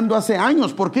tropezando hace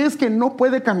años? ¿Por qué es que no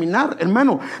puede caminar,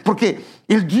 hermano? Porque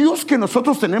el Dios que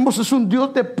nosotros tenemos es un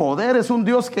Dios de poder, es un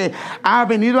Dios que ha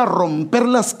venido a romper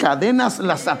las cadenas,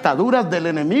 las ataduras del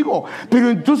enemigo. Pero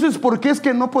entonces, ¿por qué es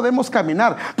que no podemos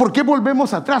caminar? ¿Por qué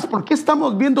volvemos atrás? ¿Por qué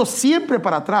estamos viendo siempre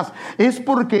para atrás? Es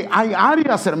porque hay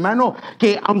áreas, hermano,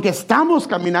 que aunque estamos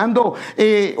caminando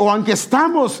o aunque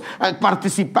estamos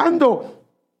participando,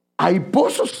 hay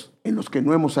pozos en los que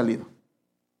no hemos salido.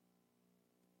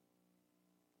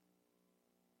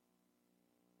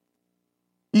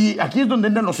 Y aquí es donde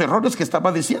entran los errores que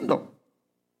estaba diciendo.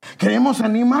 Queremos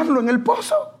animarlo en el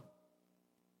pozo.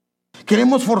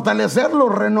 Queremos fortalecerlo,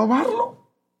 renovarlo.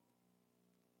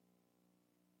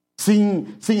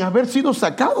 Sin haber sido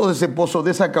sacado de ese pozo,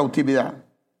 de esa cautividad.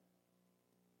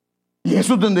 Y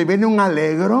eso es donde viene un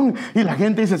alegrón. Y la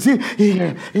gente dice, sí,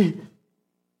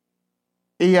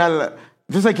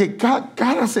 entonces hay que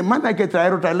cada semana hay que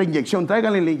traer otra vez la inyección.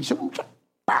 Tráiganle la inyección, mucha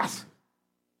paz.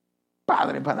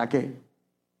 Padre, ¿para qué?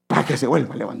 Para que se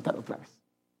vuelva a levantar otra vez.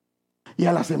 Y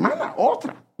a la semana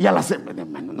otra. Y a la semana,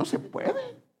 hermano, no se puede.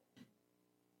 El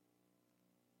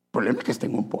problema es que está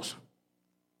en un pozo.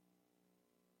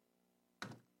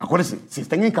 Acuérdense, si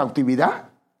están en cautividad,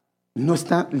 no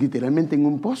está literalmente en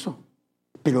un pozo,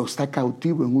 pero está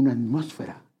cautivo en una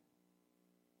atmósfera.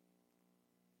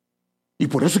 Y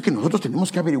por eso es que nosotros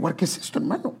tenemos que averiguar qué es esto,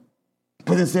 hermano.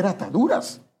 Pueden ser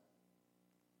ataduras.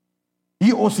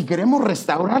 O si queremos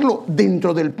restaurarlo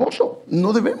dentro del pozo,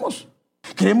 no debemos.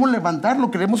 Queremos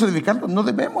levantarlo, queremos edificarlo, no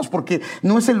debemos, porque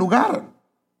no es el lugar.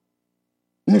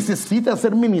 Necesita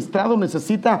ser ministrado,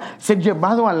 necesita ser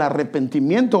llevado al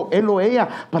arrepentimiento, él o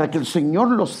ella, para que el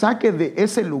Señor lo saque de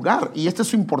ese lugar. Y esto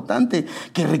es importante,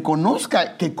 que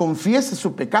reconozca, que confiese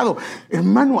su pecado.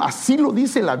 Hermano, así lo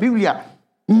dice la Biblia.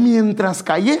 Mientras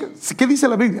callé, ¿qué dice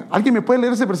la Biblia? ¿Alguien me puede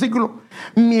leer ese versículo?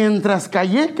 Mientras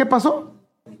callé, ¿qué pasó?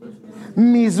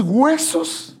 Mis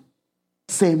huesos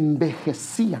se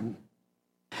envejecían.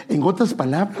 En otras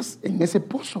palabras, en ese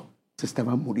pozo se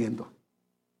estaba muriendo.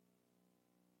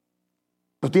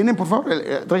 ¿Lo tienen, por favor?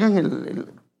 Traigan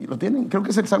 ¿lo tienen? Creo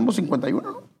que es el Salmo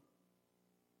 51, ¿no?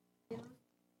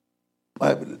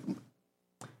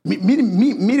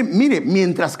 Mire,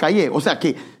 mientras callé, o sea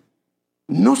que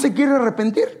no se quiere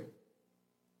arrepentir.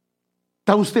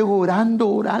 Está usted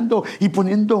orando y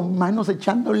poniendo manos,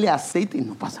 echándole aceite y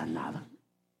no pasa nada.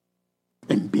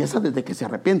 Empieza desde que se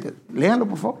arrepiente. Léanlo,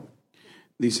 por favor.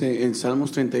 Dice en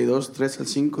Salmos 32, 3 al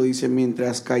 5, dice: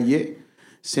 mientras callé,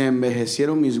 se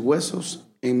envejecieron mis huesos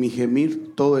en mi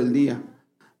gemir todo el día,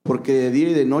 porque de día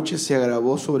y de noche se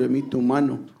agravó sobre mí tu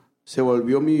mano, se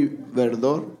volvió mi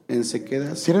verdor en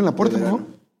sequedad. Cierren la puerta, por favor.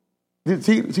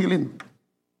 Sigue leyendo.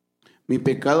 Mi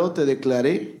pecado te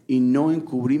declaré y no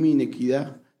encubrí mi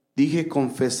iniquidad. Dije,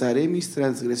 confesaré mis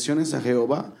transgresiones a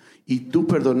Jehová, y tú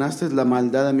perdonaste la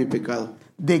maldad de mi pecado.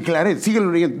 Declaré,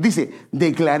 síguelo leyendo. Dice,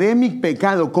 declaré mi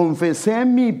pecado, confesé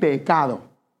mi pecado.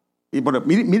 Y bueno,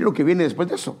 mire lo que viene después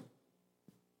de eso.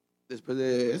 Después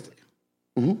de este.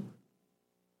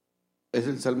 Es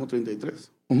el Salmo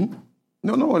 33.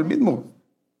 No, el mismo.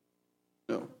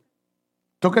 No.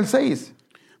 Toca el 6.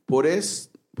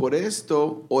 Por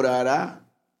esto orará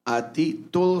a ti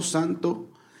todo santo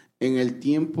en el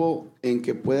tiempo en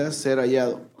que pueda ser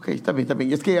hallado. Ok, está bien.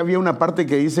 Y es que había una parte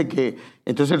que dice que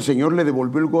entonces el Señor le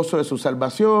devolvió el gozo de su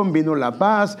salvación, vino la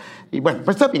paz. Y bueno,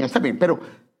 pues está bien. Pero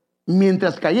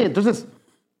mientras callé, entonces,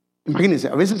 imagínense,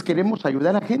 a veces queremos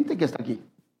ayudar a gente que está aquí.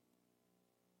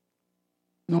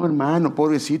 No, hermano,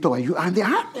 pobrecito,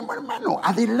 ánimo, hermano,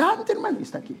 adelante, hermano, y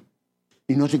está aquí.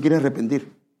 Y no se quiere arrepentir.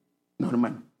 No,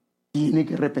 hermano, tiene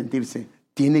que arrepentirse,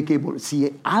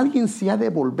 si alguien se ha de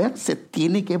volver, se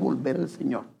tiene que volver al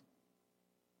Señor.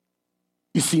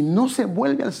 Y si no se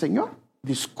vuelve al Señor,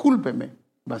 discúlpeme,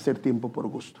 va a ser tiempo por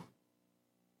gusto.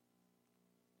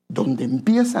 Donde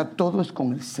empieza todo es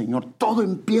con el Señor. Todo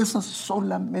empieza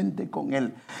solamente con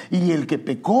Él. Y el que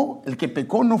pecó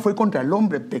no fue contra el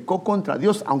hombre, pecó contra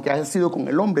Dios, aunque haya sido con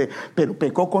el hombre, pero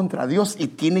pecó contra Dios y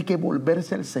tiene que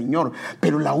volverse al Señor.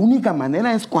 Pero la única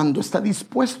manera es cuando está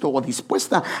dispuesto o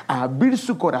dispuesta a abrir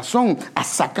su corazón, a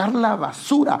sacar la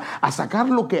basura, a sacar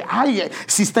lo que hay.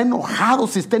 Si está enojado,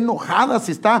 si está enojada,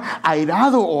 si está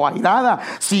airado o airada,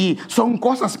 si son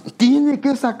cosas, tiene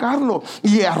que sacarlo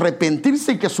y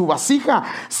arrepentirse, que su vasija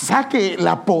saque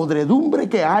la podredumbre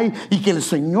que hay y que el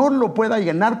Señor lo pueda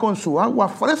llenar con su agua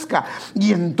fresca.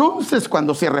 Y entonces,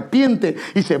 cuando se arrepiente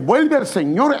y se vuelve al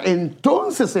Señor,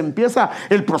 entonces empieza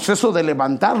el proceso de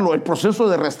levantarlo, el proceso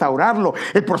de restaurarlo,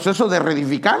 el proceso de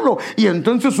reedificarlo, y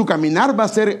entonces su caminar va a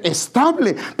ser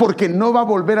estable, porque no va a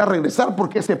volver a regresar,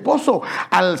 porque ese pozo,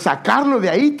 al sacarlo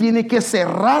de ahí, tiene que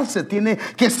cerrarse, tiene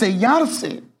que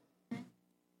sellarse.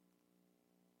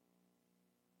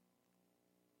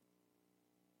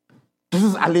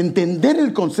 Entonces, al entender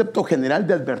el concepto general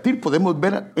de advertir, podemos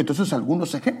ver entonces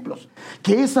algunos ejemplos.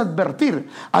 ¿Qué es advertir?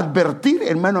 Advertir,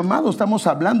 hermano amado, estamos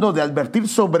hablando de advertir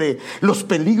sobre los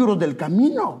peligros del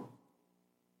camino,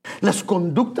 las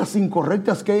conductas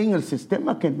incorrectas que hay en el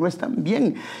sistema que no están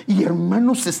bien. Y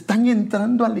hermanos, están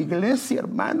entrando a la iglesia,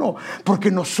 hermano, porque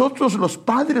nosotros los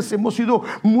padres hemos sido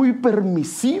muy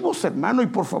permisivos, hermano. Y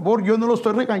por favor, yo no lo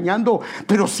estoy regañando,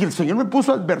 pero si el Señor me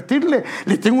puso a advertirle,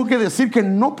 le tengo que decir que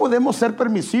no podemos ser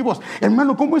permisivos.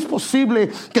 Hermano, ¿cómo es posible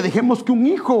que dejemos que un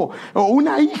hijo o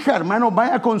una hija, hermano,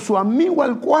 vaya con su amigo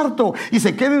al cuarto y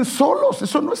se queden solos?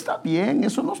 Eso no está bien,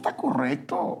 eso no está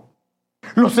correcto.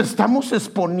 Los estamos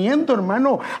exponiendo,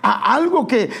 hermano, a algo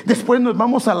que después nos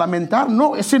vamos a lamentar.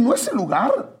 No, ese no es el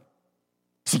lugar.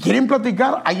 Si quieren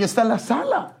platicar, ahí está la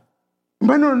sala.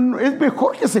 Bueno, es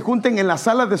mejor que se junten en la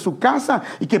sala de su casa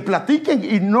y que platiquen,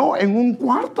 y no en un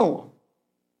cuarto.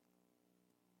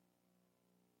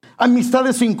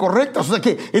 Amistades incorrectas, o sea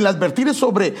que el advertir es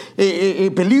sobre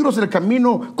peligros del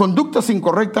camino, conductas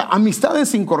incorrectas,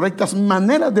 amistades incorrectas,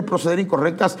 maneras de proceder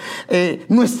incorrectas,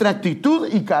 nuestra actitud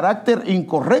y carácter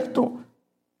incorrecto.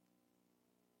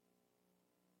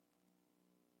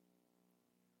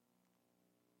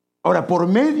 Ahora, ¿por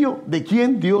medio de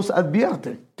quién Dios advierte?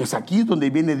 Entonces aquí es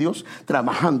donde viene Dios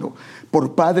trabajando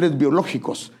por padres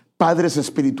biológicos, padres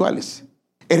espirituales,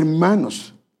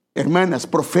 hermanos, hermanas,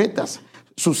 profetas,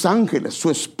 sus ángeles, su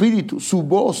espíritu, su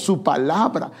voz, su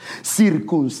palabra,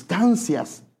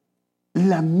 circunstancias,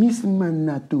 la misma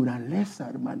naturaleza,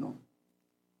 hermano.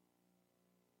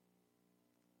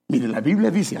 Mire, la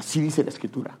Biblia dice, así dice la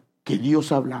Escritura, que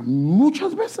Dios habla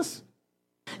muchas veces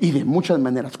y de muchas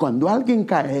maneras. Cuando alguien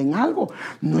cae en algo,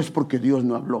 no es porque Dios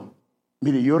no habló.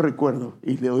 Mire, yo recuerdo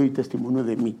y le doy testimonio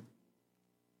de mí.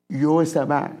 Yo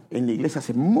estaba en la iglesia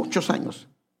hace muchos años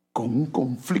con un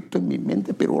conflicto en mi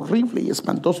mente, pero horrible y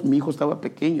espantoso. Mi hijo estaba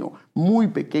pequeño, muy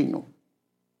pequeño,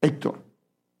 Héctor.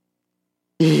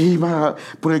 E iba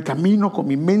por el camino con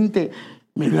mi mente,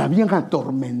 me la habían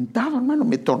atormentado, hermano,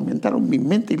 me atormentaron mi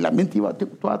mente y la mente iba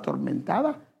toda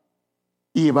atormentada.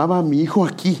 Y llevaba a mi hijo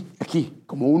aquí,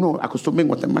 como uno acostumbra en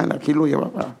Guatemala, aquí lo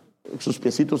llevaba sus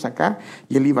piecitos acá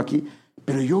y él iba aquí.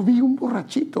 Pero yo vi un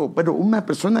borrachito, pero una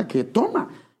persona que toma.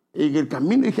 En el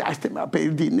camino dije, este me va a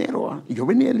pedir dinero. Y yo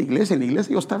venía de la iglesia, en la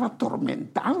iglesia yo estaba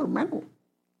atormentado, hermano.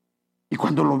 Y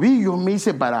cuando lo vi, yo me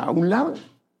hice para un lado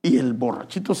y el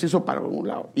borrachito se hizo para un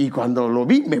lado. Y cuando lo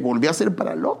vi, me volví a hacer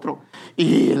para el otro.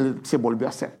 Y él se volvió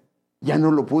a hacer. Ya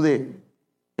no lo pude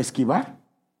esquivar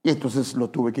y entonces lo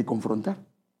tuve que confrontar.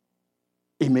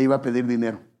 Y me iba a pedir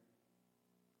dinero.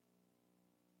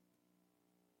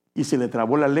 Y se le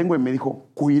trabó la lengua y me dijo,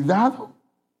 cuidado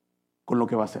con lo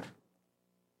que va a hacer.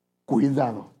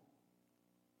 Cuidado.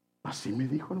 Así me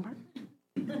dijo, hermano.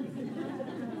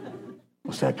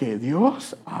 O sea que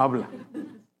Dios habla.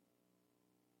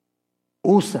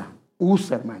 Usa,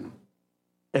 hermano.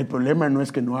 El problema no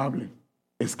es que no hable,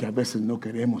 es que a veces no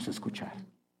queremos escuchar.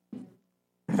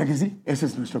 ¿Verdad que sí? Ese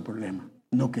es nuestro problema.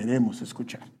 No queremos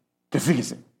escuchar. Entonces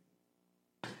fíjese,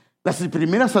 las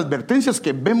primeras advertencias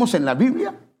que vemos en la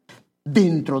Biblia,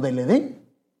 dentro del Edén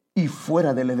y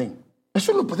fuera del Edén.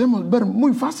 Eso lo podemos ver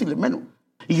muy fácil, hermano.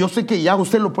 Y yo sé que ya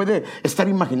usted lo puede estar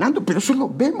imaginando, pero eso lo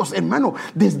vemos, hermano.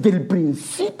 Desde el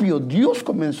principio Dios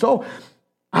comenzó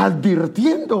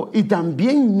advirtiendo y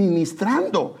también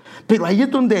ministrando. Pero ahí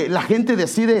es donde la gente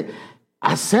decide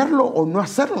hacerlo o no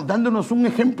hacerlo, dándonos un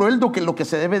ejemplo él de lo que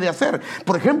se debe de hacer.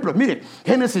 Por ejemplo, mire,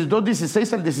 Génesis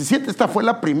 2:16 al 17, esta fue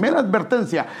la primera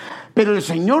advertencia. Pero el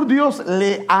Señor Dios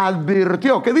le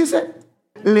advirtió, ¿qué dice?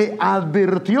 Le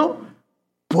advirtió: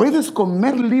 puedes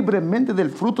comer libremente del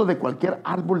fruto de cualquier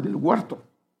árbol del huerto,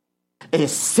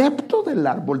 excepto del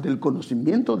árbol del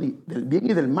conocimiento del bien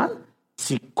y del mal.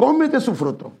 Si comes de su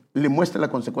fruto, le muestra la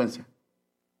consecuencia: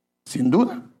 sin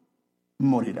duda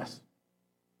morirás.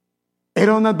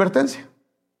 Era una advertencia.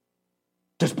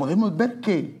 Entonces podemos ver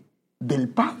que del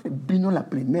Padre vino la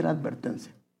primera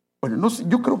advertencia. Bueno, no sé,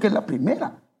 yo creo que es la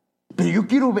primera, pero yo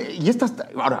quiero ver, y esta está,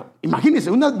 ahora,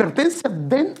 imagínense, una advertencia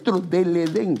dentro del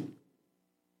Edén,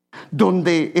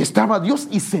 donde estaba Dios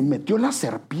y se metió la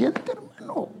serpiente,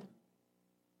 hermano.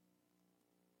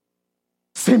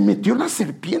 Se metió la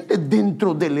serpiente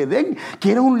dentro del Edén,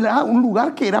 que era un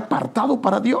lugar que era apartado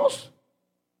para Dios.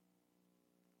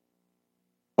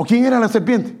 ¿O quién era la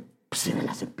serpiente? Pues era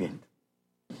la serpiente.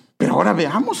 Pero ahora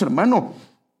veamos, hermano,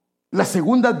 la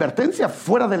segunda advertencia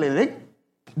fuera del Edén,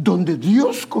 donde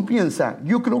Dios comienza.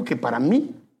 Yo creo que para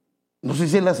mí, no sé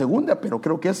si es la segunda, pero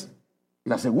creo que es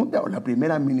la segunda o la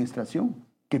primera administración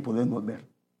que podemos ver.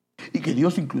 Y que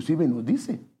Dios inclusive nos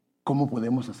dice cómo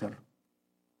podemos hacerlo.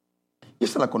 Y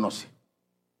esa la conoce.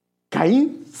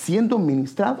 Caín siendo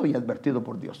ministrado y advertido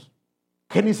por Dios.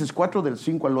 Génesis 4 del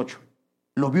 5 al 8.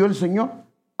 Lo vio el Señor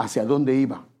hacia dónde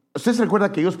iba. ¿Usted se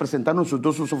recuerda que ellos presentaron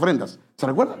sus ofrendas? ¿Se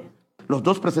recuerda? Los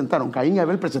dos presentaron, Caín y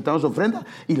Abel presentaron su ofrenda,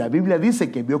 y la Biblia dice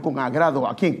que vio con agrado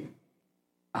 ¿a quién?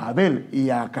 A Abel,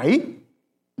 y a Caín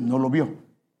no lo vio.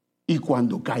 Y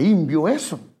cuando Caín vio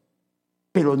eso,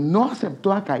 pero no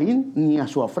aceptó a Caín ni a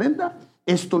su ofrenda,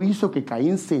 esto hizo que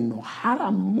Caín se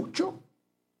enojara mucho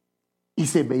y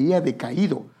se veía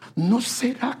decaído. ¿No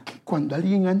será que cuando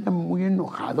alguien anda muy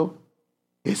enojado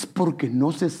es porque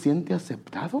no se siente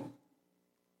aceptado?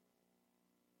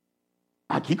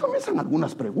 Aquí comienzan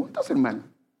algunas preguntas, hermano.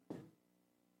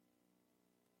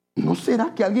 ¿No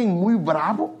será que alguien muy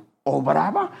bravo o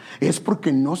brava es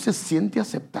porque no se siente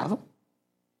aceptado?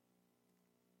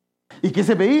 ¿Y qué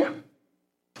se veía?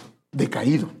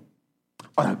 Decaído.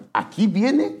 Ahora, aquí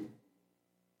viene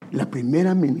la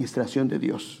primera administración de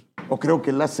Dios, o creo que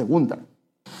es la segunda.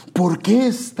 ¿Por qué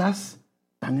estás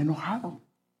tan enojado?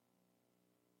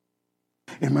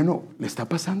 Hermano, ¿le está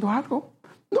pasando algo?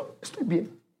 No, estoy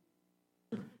bien.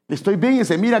 Estoy bien, y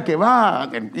se mira que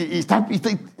va y está.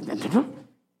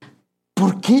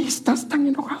 ¿Por qué estás tan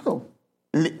enojado?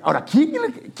 Ahora,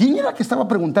 ¿quién era que estaba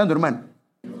preguntando, hermano?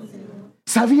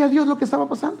 ¿Sabía Dios lo que estaba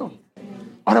pasando?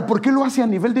 Ahora, ¿por qué lo hace a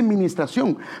nivel de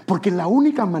administración? Porque la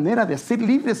única manera de ser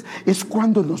libres es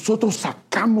cuando nosotros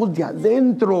sacamos de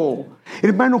adentro.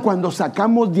 Hermano, cuando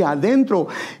sacamos de adentro,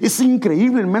 es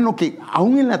increíble, hermano, que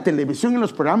aún en la televisión, en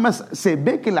los programas, se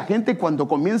ve que la gente cuando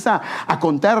comienza a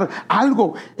contar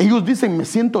algo, ellos dicen: me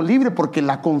siento libre, porque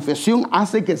la confesión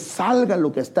hace que salga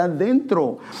lo que está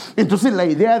dentro. Entonces la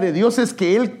idea de Dios es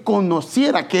que Él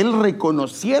conociera, que Él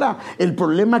reconociera el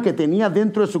problema que tenía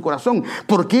dentro de su corazón.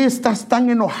 ¿Por qué estás tan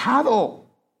enojado?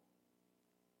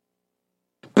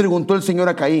 Preguntó el Señor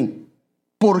a Caín: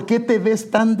 ¿por qué te ves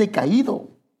tan decaído?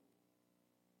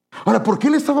 Ahora, ¿por qué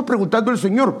le estaba preguntando el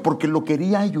Señor? Porque lo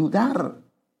quería ayudar.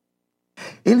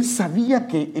 Él sabía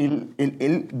que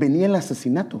él venía el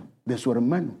asesinato de su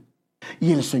hermano,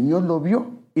 y el Señor lo vio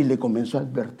y le comenzó a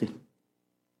advertir.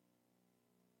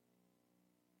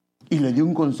 Y le dio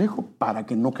un consejo para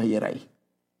que no cayera ahí.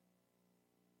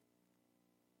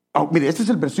 Mire, este es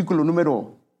el versículo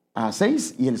número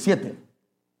 6 y el 7.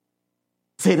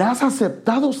 Serás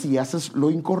aceptado si haces lo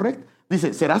incorrecto.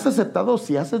 Dice, serás aceptado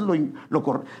si haces lo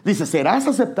correcto. Dice, serás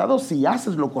aceptado si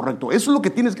haces lo correcto. Eso es lo que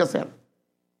tienes que hacer.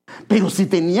 Pero si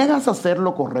te niegas a hacer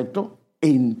lo correcto,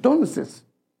 entonces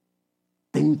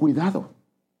ten cuidado.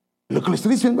 Lo que le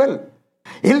estoy diciendo a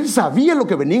él sabía lo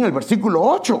que venía en el versículo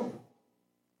 8.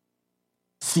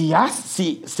 Si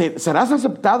serás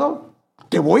aceptado,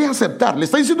 te voy a aceptar. Le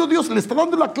está diciendo Dios, le está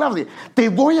dando la clave. Te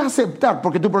voy a aceptar,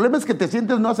 porque tu problema es que te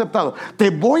sientes no aceptado. Te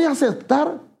voy a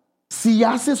aceptar si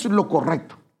haces lo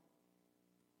correcto.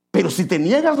 Pero si te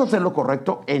niegas a hacer lo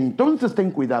correcto, entonces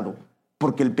ten cuidado,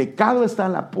 porque el pecado está a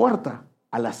la puerta,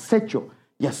 al acecho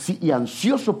y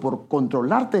ansioso por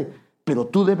controlarte, pero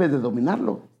tú debes de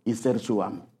dominarlo y ser su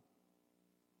amo.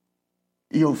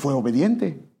 Y fue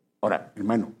obediente. Ahora,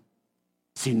 hermano,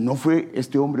 si no fue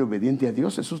este hombre obediente a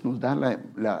Dios, eso nos da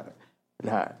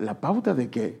la pauta de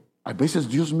que a veces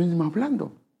Dios mismo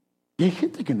hablando, y hay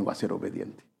gente que no va a ser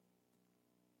obediente.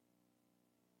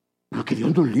 Pero que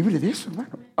Dios nos libre de eso,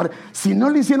 hermano. Ahora, si no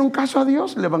le hicieron caso a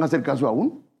Dios, ¿le van a hacer caso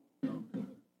aún?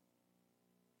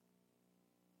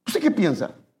 ¿Usted qué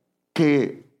piensa?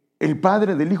 que el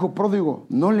padre del hijo pródigo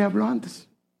no le habló antes.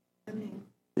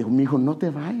 Dijo, mi hijo, no te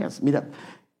vayas. Mira,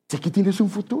 si aquí tienes un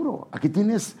futuro, aquí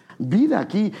tienes vida,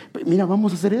 aquí, mira,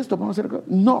 vamos a hacer esto, vamos a hacer...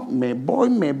 No, me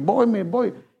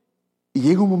voy. Y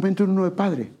llega un momento en uno de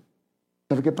padre.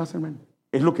 ¿Sabe qué pasa, hermano?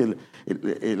 Es lo que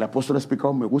el apóstol ha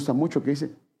explicado, me gusta mucho, que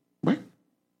dice, bueno,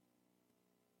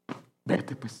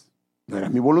 vete pues. No era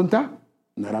mi voluntad,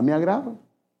 no era mi agrado,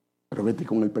 pero vete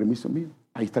con el permiso mío.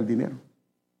 Ahí está el dinero.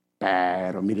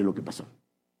 Pero mire lo que pasó.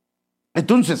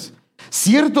 Entonces,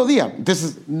 cierto día,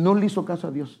 entonces no le hizo caso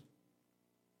a Dios.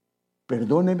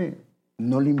 Perdóneme,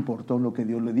 no le importó lo que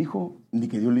Dios le dijo, ni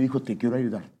que Dios le dijo, te quiero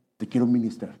ayudar, te quiero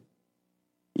ministrar.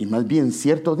 Y más bien,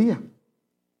 cierto día,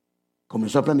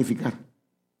 comenzó a planificar.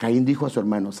 Caín dijo a su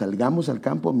hermano, salgamos al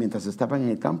campo. Mientras estaban en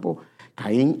el campo,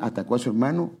 Caín atacó a su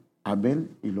hermano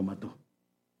Abel y lo mató.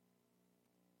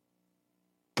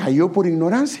 ¿Cayó por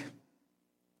ignorancia?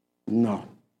 No,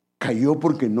 cayó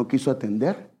porque no quiso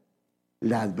atender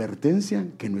la advertencia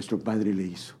que nuestro padre le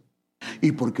hizo.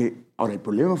 Y porque, ahora el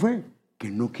problema fue que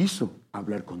no quiso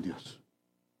hablar con Dios.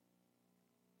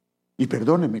 Y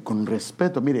perdóneme, con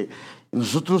respeto, mire,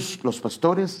 nosotros los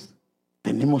pastores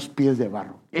tenemos pies de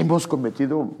barro. Hemos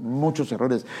cometido muchos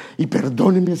errores. Y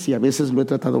perdóneme si a veces lo he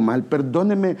tratado mal.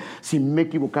 Perdóneme si me he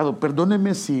equivocado.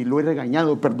 Perdóneme si lo he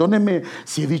regañado. Perdóneme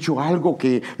si he dicho algo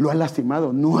que lo ha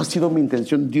lastimado. No ha sido mi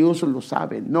intención. Dios lo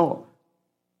sabe. No.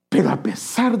 Pero a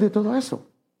pesar de todo eso,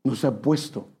 nos ha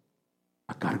puesto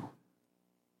a cargo.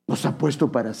 Nos ha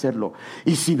puesto para hacerlo.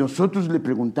 Y si nosotros le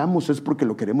preguntamos es porque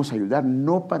lo queremos ayudar,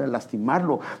 no para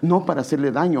lastimarlo, no para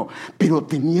hacerle daño. Pero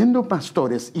teniendo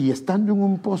pastores y estando en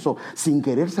un pozo sin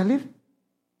querer salir.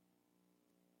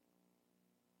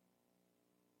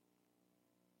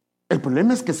 El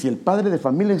problema es que si el padre de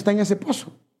familia está en ese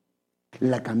pozo,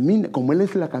 como él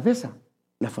es la cabeza,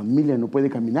 la familia no puede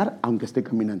caminar aunque esté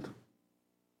caminando.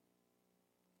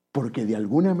 Porque de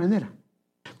alguna manera,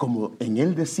 como en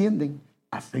él descienden,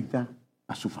 afecta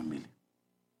a su familia.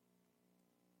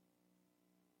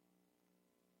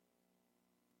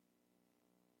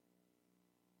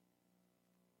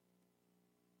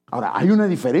 Ahora, hay una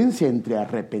diferencia entre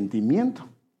arrepentimiento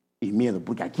y miedo,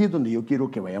 porque aquí es donde yo quiero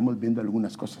que vayamos viendo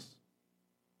algunas cosas.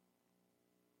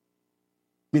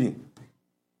 Miren,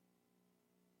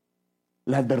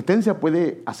 la advertencia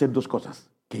puede hacer dos cosas.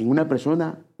 Que en una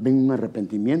persona ven un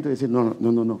arrepentimiento y dicen,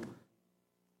 no.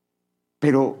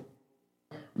 Pero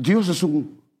Dios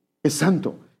es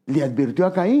santo. Le advirtió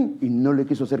a Caín y no le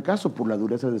quiso hacer caso por la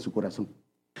dureza de su corazón.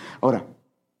 Ahora,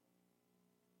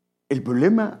 el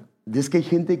problema es que hay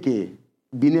gente que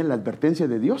viene a la advertencia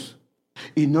de Dios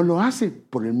y no lo hace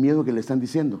por el miedo que le están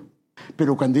diciendo.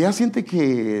 Pero cuando ya siente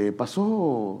que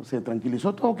pasó, se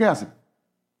tranquilizó todo, ¿qué hace?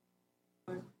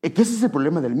 ¿Qué es ese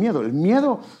problema del miedo? El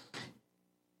miedo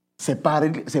se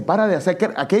para de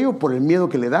hacer aquello por el miedo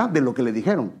que le da de lo que le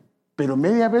dijeron. Pero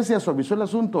media vez se suavizó el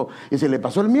asunto y se le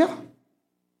pasó el miedo.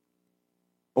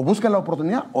 O busca la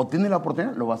oportunidad o tiene la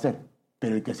oportunidad, lo va a hacer.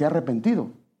 Pero el que se ha arrepentido,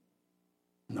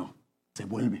 no, se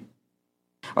vuelve.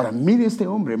 Ahora, mire este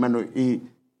hombre, hermano. Y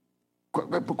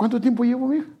 ¿cuánto tiempo llevo,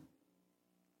 vieja?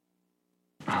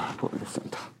 Pobre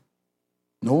santo.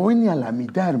 No voy ni a la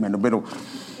mitad, hermano, pero...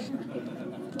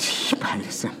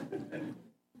 Padre santo.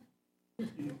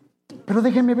 Pero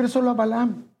déjenme ver solo a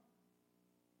Balaam.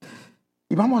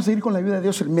 Y vamos a seguir con la vida de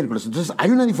Dios el miércoles. Entonces,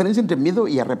 hay una diferencia entre miedo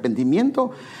y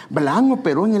arrepentimiento. Balaam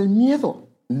operó en el miedo,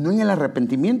 no en el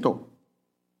arrepentimiento.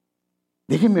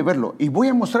 Déjenme verlo. Y voy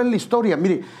a mostrar la historia.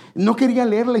 Mire, no quería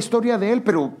leer la historia de él,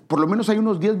 pero por lo menos hay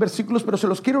unos 10 versículos, pero se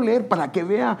los quiero leer para que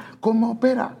vea cómo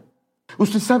opera.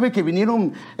 Usted sabe que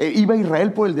iba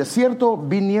Israel por el desierto,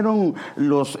 vinieron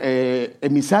los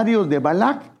emisarios de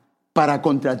Balac para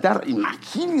contratar,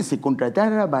 imagínense,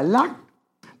 contratar a Balac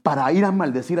para ir a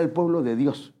maldecir al pueblo de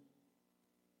Dios.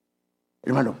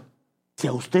 Hermano, si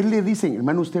a usted le dicen,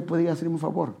 hermano, usted podría hacerme un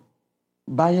favor,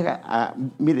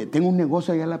 mire, tengo un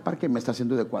negocio allá a la par que me está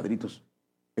haciendo de cuadritos,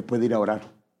 que puede ir a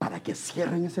orar, para que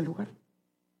cierren ese lugar,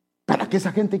 para que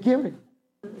esa gente quiebre.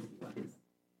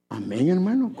 Amén,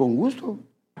 hermano, con gusto.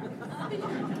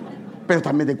 Pero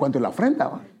también de cuánto es la ofrenda,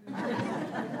 ¿va?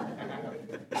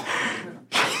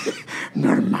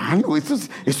 No, hermano, esas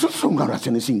son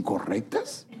oraciones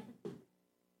incorrectas.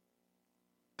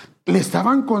 Le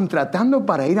estaban contratando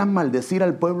para ir a maldecir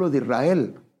al pueblo de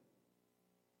Israel.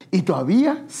 Y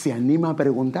todavía se anima a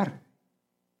preguntar.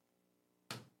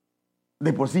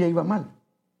 De por sí ya iba mal.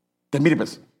 Entonces, mire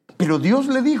pues, pero Dios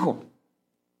le dijo,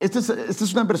 esta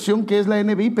es una versión que es la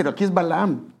NBI, pero aquí es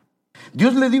Balaam.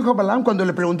 Dios le dijo a Balaam cuando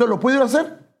le preguntó, ¿lo puedo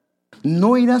hacer?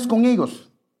 No irás con ellos.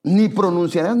 ni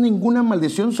pronunciarás ninguna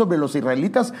maldición sobre los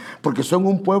israelitas, porque son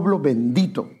un pueblo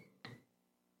bendito.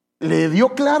 Le dio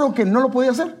claro que no lo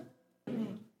podía hacer.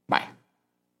 Vaya.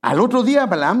 Al otro día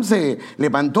Balaam se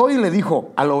levantó y le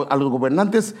dijo a los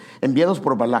gobernantes enviados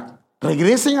por Balac: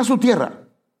 regresen a su tierra,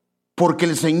 porque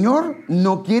el Señor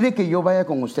no quiere que yo vaya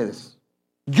con ustedes.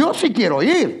 Yo sí quiero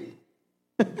ir,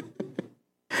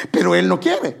 pero Él no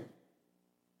quiere.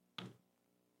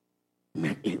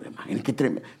 Imagínate qué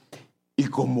tremendo. Y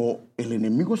como el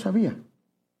enemigo sabía,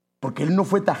 porque él no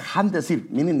fue tajante decir: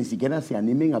 miren, ni siquiera se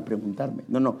animen a preguntarme.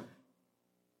 No.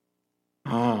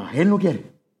 Él no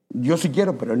quiere. Yo sí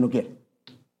quiero, pero él no quiere.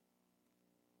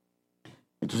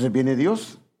 Entonces viene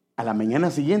Dios a la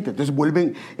mañana siguiente.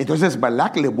 Entonces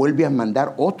Balac le vuelve a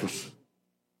mandar otros.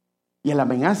 Y a la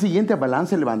mañana siguiente Balaam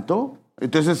se levantó.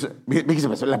 Entonces,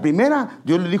 fíjese, la primera,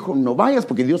 Dios le dijo: no vayas,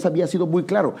 porque Dios había sido muy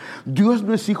claro. Dios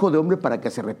no es hijo de hombre para que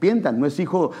se arrepienta, no es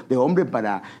hijo de hombre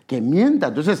para que mienta.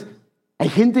 Entonces, hay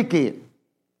gente que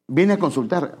viene a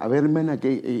consultar, a ver, hermana,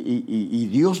 y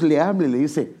Dios le habla y le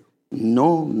dice: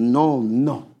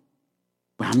 no.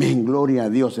 Amén, gloria a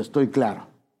Dios, estoy claro.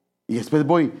 Y después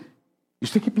voy: ¿y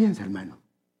usted qué piensa, hermano?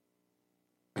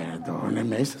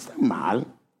 Perdóneme, eso está mal.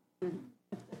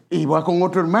 Y voy con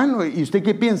otro hermano: ¿y usted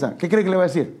qué piensa? ¿Qué cree que le va a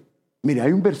decir? Mire,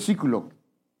 hay un versículo,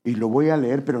 y lo voy a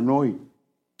leer, pero no hoy,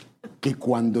 que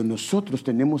cuando nosotros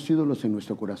tenemos ídolos en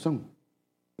nuestro corazón,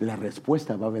 la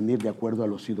respuesta va a venir de acuerdo a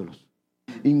los ídolos.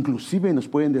 Inclusive nos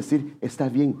pueden decir: está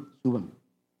bien, suban.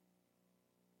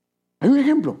 Hay un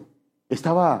ejemplo.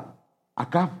 Estaba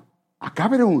Acab.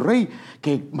 Acab era un rey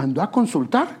que mandó a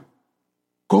consultar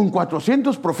con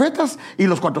 400 profetas, y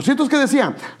los 400 que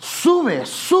decían: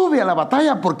 sube a la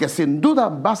batalla, porque sin duda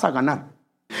vas a ganar.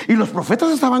 Y los profetas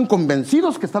estaban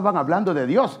convencidos que estaban hablando de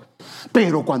Dios.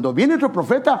 Pero cuando viene otro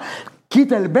profeta,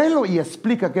 quita el velo y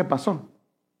explica qué pasó.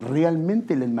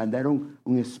 Realmente les mandaron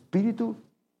un espíritu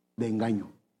de engaño,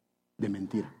 de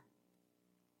mentira.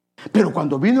 Pero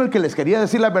cuando vino el que les quería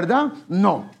decir la verdad,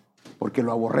 no, porque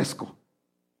lo aborrezco.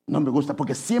 No me gusta,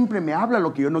 porque siempre me habla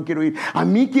lo que yo no quiero oír. A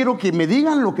mí quiero que me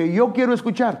digan lo que yo quiero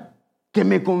escuchar, que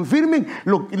me confirmen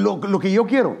lo que yo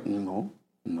quiero. No.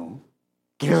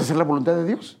 ¿Quieres hacer la voluntad de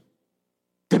Dios?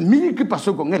 Mire qué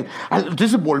pasó con él.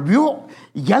 Entonces volvió,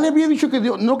 ya le había dicho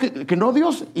que no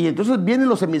Dios, y entonces vienen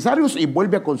los emisarios y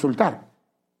vuelve a consultar.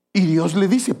 Y Dios le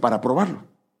dice, para probarlo: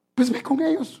 pues ve con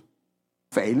ellos.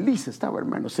 Feliz estaba,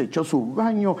 hermano. Se echó su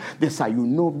baño,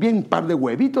 desayunó bien, un par de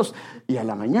huevitos, y a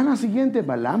la mañana siguiente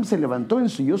Balaam se levantó,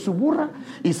 ensilló su burra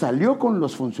y salió con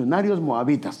los funcionarios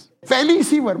moabitas.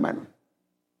 Feliz iba, hermano.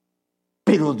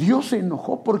 Pero Dios se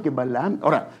enojó porque Balaam...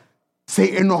 Ahora,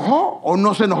 ¿se enojó o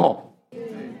no se enojó?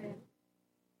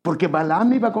 Porque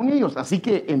Balaam iba con ellos. Así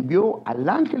que envió al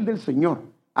ángel del Señor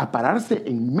a pararse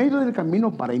en medio del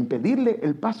camino para impedirle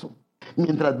el paso,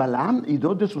 mientras Balaam y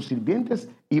 2 de sus sirvientes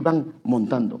iban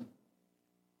montando.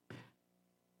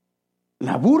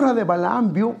 La burra de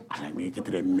Balaam vio... Ay, mire qué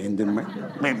tremendo, hermano.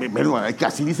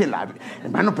 Así dice la...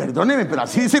 Hermano, perdóneme, pero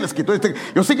así dice el escritor.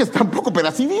 Yo sé que está un poco, pero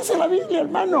así dice la Biblia,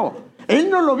 hermano. Él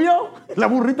no lo vio, la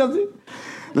burrita así.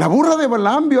 La burra de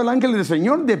Balaam vio al ángel del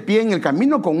Señor de pie en el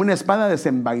camino con una espada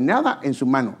desenvainada en su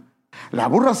mano. La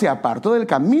burra se apartó del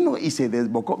camino y se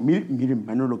desbocó. Mire,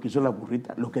 hermano, lo que hizo la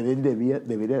burrita, lo que él debería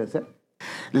de hacer.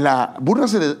 La burra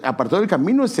se apartó del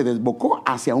camino y se desbocó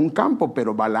hacia un campo,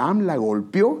 pero Balaam la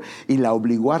golpeó y la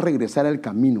obligó a regresar al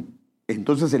camino.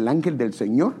 Entonces el ángel del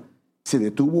Señor se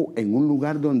detuvo en un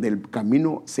lugar donde el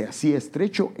camino se hacía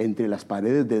estrecho entre las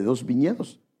paredes de 2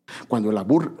 viñedos. Cuando la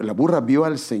burra vio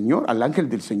al ángel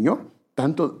del Señor,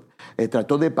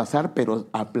 trató de pasar, pero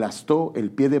aplastó el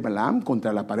pie de Balaam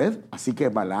contra la pared, así que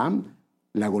Balaam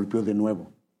la golpeó de nuevo.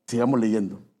 Sigamos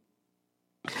leyendo.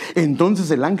 Entonces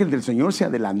el ángel del Señor se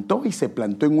adelantó y se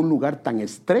plantó en un lugar tan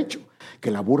estrecho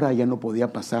que la burra ya no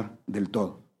podía pasar del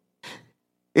todo.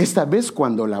 Esta vez,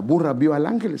 cuando la burra vio al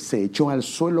ángel, se echó al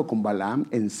suelo con Balaam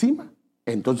encima.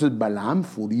 Entonces Balaam,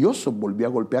 furioso, volvió a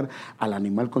golpear al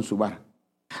animal con su vara.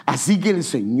 Así que el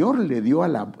Señor le dio a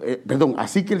la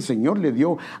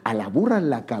burra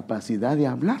la capacidad de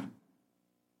hablar.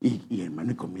 Y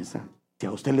hermano, y comienza: si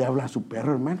a usted le habla a su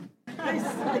perro, hermano.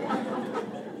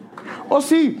 Oh,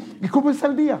 sí. ¿Y cómo está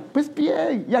el día? Pues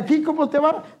bien. ¿Y aquí cómo te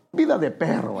va? Vida de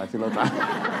perro, así lo está.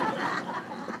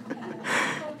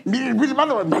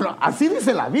 hermano, así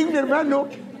dice la Biblia, hermano.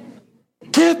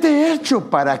 ¿Qué te he hecho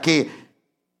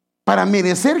para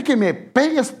merecer que me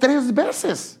pegues 3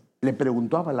 veces? Le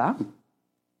preguntó a Balaam.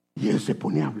 Y él se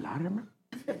pone a hablar, hermano.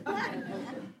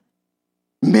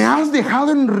 Me has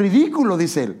dejado en ridículo,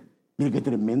 dice él. Mire qué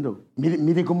tremendo.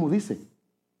 Mire cómo dice.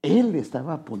 Él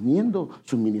estaba poniendo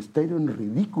su ministerio en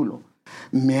ridículo.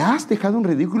 Me has dejado en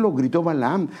ridículo, gritó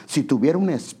Balaam. Si tuviera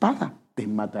una espada, te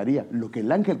mataría. Lo que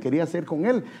el ángel quería hacer con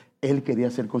él quería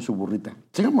hacer con su burrita.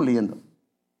 Sigamos leyendo.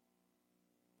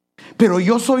 Pero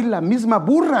yo soy la misma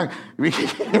burra.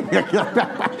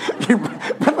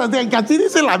 Así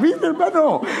dice la Biblia,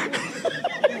 hermano.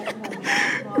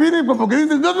 Miren, porque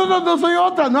dicen, no soy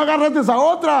otra, no agarraste a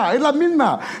otra, es la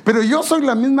misma. Pero yo soy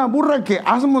la misma burra que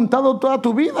has montado toda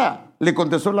tu vida, le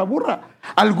contestó la burra.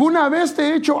 ¿Alguna vez te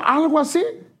he hecho algo así?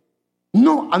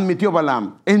 No, admitió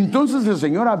Balaam. Entonces el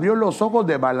Señor abrió los ojos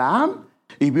de Balaam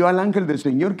y vio al ángel del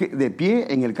Señor de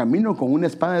pie en el camino con una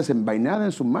espada desenvainada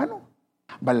en su mano.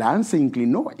 Balaam se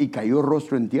inclinó y cayó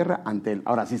rostro en tierra ante él.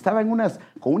 Ahora, si estaba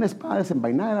con una espada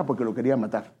desenvainada era porque lo quería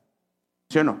matar.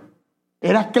 ¿Sí o no?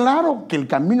 Era claro que el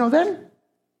camino de él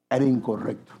era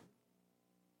incorrecto.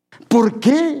 ¿Por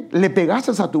qué le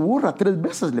pegaste a tu burra 3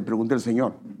 veces? Le preguntó el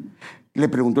Señor. Le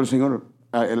preguntó el Señor,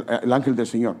 el ángel del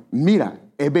Señor. Mira,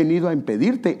 he venido a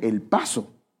impedirte el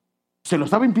paso. ¿Se lo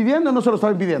estaba impidiendo o no se lo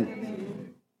estaba impidiendo?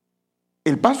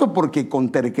 El paso porque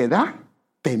con terquedad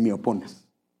te me opones.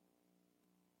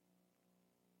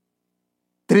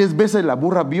 3 veces la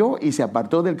burra vio y se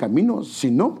apartó del camino.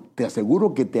 Si no, te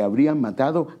aseguro que te habría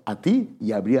matado a ti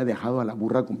y habría dejado a la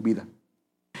burra con vida.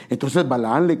 Entonces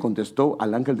Balaam le contestó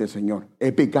al ángel del Señor: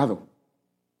 he pecado.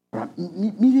 Ahora,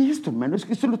 mire esto, hermano, es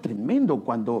que esto es lo tremendo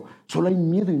cuando solo hay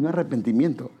miedo y no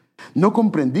arrepentimiento. No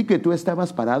comprendí que tú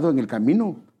estabas parado en el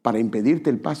camino para impedirte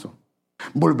el paso.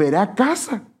 Volveré a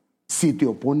casa si te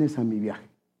opones a mi viaje.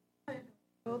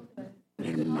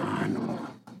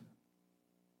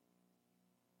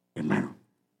 Hermano,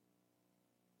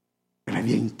 era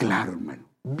bien claro, hermano,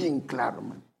 bien claro,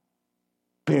 hermano.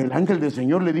 Pero el ángel del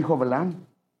Señor le dijo a Balaam: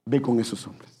 ve con esos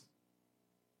hombres.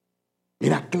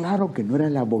 Era claro que no era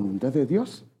la voluntad de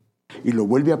Dios. Y lo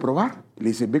vuelve a probar. Le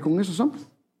dice: ve con esos hombres.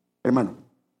 Hermano,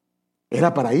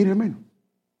 era para ir, hermano.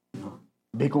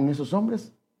 Ve con esos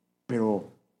hombres, pero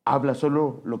habla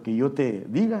solo lo que yo te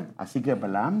diga. Así que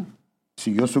Balaam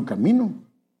siguió su camino.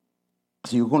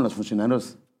 Siguió con los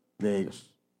funcionarios de ellos.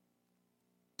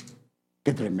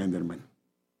 Qué tremendo, hermano.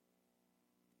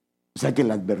 O sea que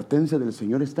la advertencia del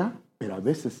Señor está, pero a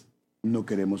veces no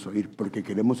queremos oír porque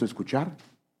queremos escuchar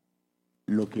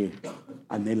lo que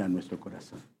anhela nuestro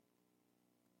corazón.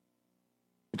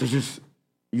 Entonces,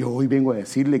 yo hoy vengo a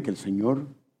decirle que el Señor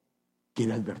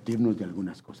quiere advertirnos de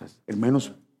algunas cosas.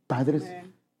 Hermanos, padres,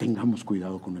 tengamos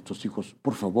cuidado con nuestros hijos,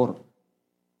 por favor.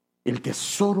 El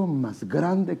tesoro más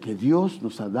grande que Dios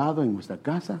nos ha dado en nuestra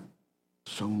casa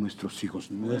son nuestros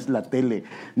hijos. No es la tele,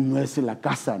 no es la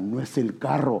casa, no es el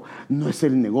carro, no es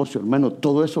el negocio, hermano.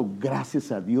 Todo eso,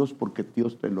 gracias a Dios, porque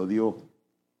Dios te lo dio.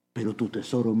 Pero tu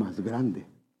tesoro más grande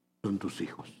son tus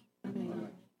hijos.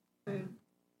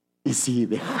 Y si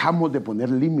dejamos de poner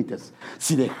límites,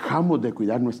 si dejamos de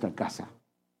cuidar nuestra casa,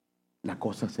 la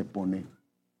cosa se pone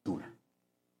dura.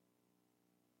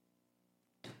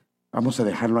 Vamos a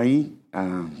dejarlo ahí.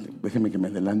 Déjeme que me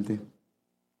adelante.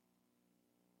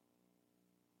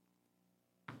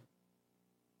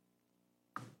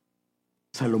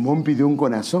 Salomón pidió un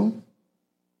corazón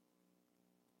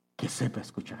que sepa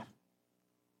escuchar.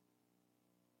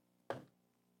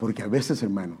 Porque a veces,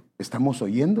 hermano, estamos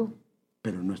oyendo,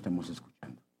 pero no estamos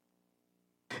escuchando.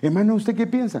 Hermano, ¿usted qué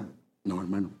piensa? No,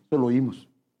 hermano, solo oímos,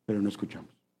 pero no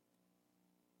escuchamos.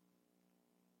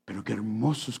 Pero qué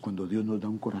hermoso es cuando Dios nos da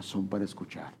un corazón para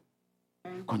escuchar.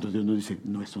 Cuando Dios nos dice: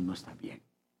 no, eso no está bien,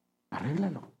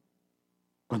 arréglalo.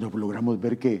 Cuando logramos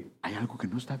ver que hay algo que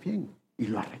no está bien y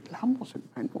lo arreglamos,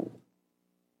 hermano.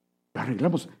 Lo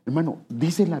arreglamos. Hermano,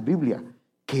 dice la Biblia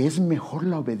que es mejor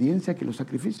la obediencia que los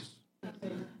sacrificios.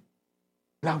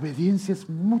 La obediencia es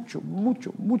mucho,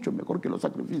 mucho, mucho mejor que los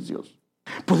sacrificios.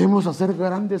 Podemos hacer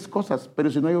grandes cosas,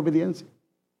 pero si no hay obediencia.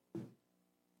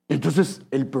 Entonces,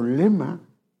 el problema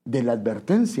de la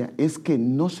advertencia es que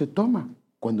no se toma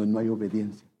cuando no hay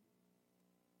obediencia.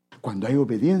 Cuando hay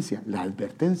obediencia, la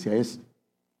advertencia es: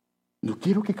 no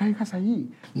quiero que caigas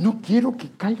ahí, no quiero que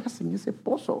caigas en ese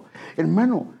pozo.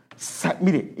 Hermano,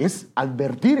 mire, es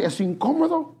advertir, es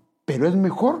incómodo, pero es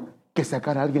mejor que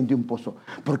sacar a alguien de un pozo,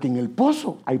 porque en el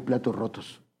pozo hay platos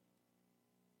rotos.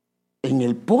 En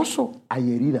el pozo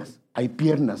hay heridas, hay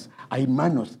piernas, hay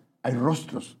manos, hay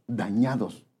rostros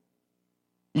dañados.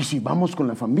 Y si vamos con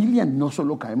la familia, no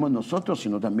solo caemos nosotros,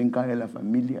 sino también cae la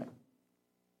familia.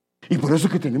 Y por eso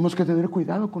es que tenemos que tener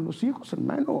cuidado con los hijos,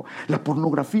 hermano. La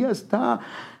pornografía está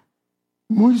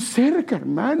muy cerca,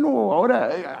 hermano.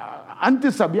 Ahora,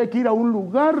 antes había que ir a un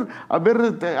lugar a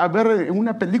ver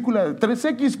una película de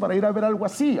 3X para ir a ver algo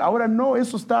así. Ahora no,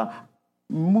 eso está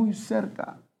muy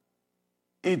cerca.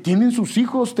 ¿Tienen sus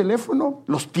hijos teléfono?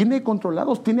 ¿Los tiene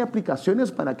controlados? ¿Tiene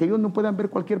aplicaciones para que ellos no puedan ver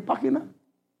cualquier página?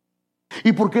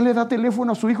 ¿Y por qué le da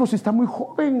teléfono a su hijo si está muy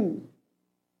joven?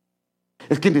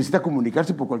 Es que necesita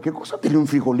comunicarse por cualquier cosa. ¿Tiene un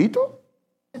frijolito?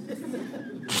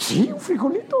 Sí, un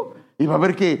frijolito. Y va a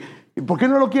ver que, ¿por qué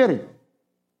no lo quiere?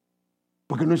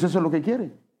 Porque no es eso lo que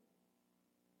quiere.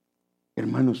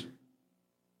 Hermanos,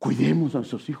 cuidemos a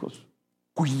nuestros hijos.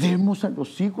 Cuidemos a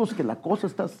los hijos, que la cosa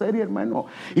está seria, hermano.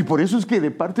 Y por eso es que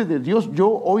de parte de Dios, yo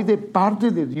hoy de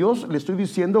parte de Dios le estoy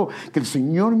diciendo que el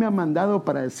Señor me ha mandado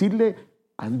para decirle,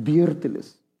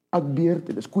 adviérteles,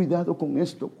 cuidado con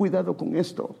esto, cuidado con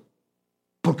esto.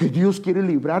 Porque Dios quiere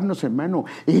librarnos, hermano.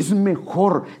 Es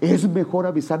mejor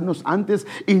avisarnos antes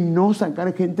y no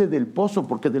sacar gente del pozo,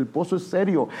 porque del pozo es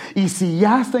serio. Y si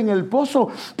ya está en el pozo,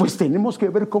 pues tenemos que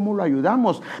ver cómo lo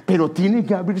ayudamos. Pero tiene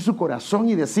que abrir su corazón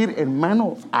y decir,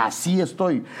 hermano, así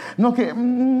estoy. No que,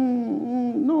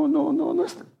 no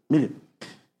está.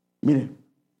 Mire,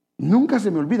 nunca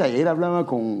se me olvida. Ayer hablaba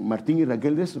con Martín y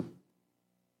Raquel de eso.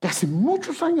 Que hace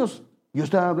muchos años yo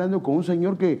estaba hablando con un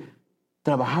señor que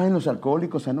trabajaba en los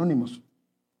Alcohólicos Anónimos.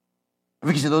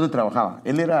 Fíjese dónde trabajaba.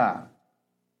 Él era,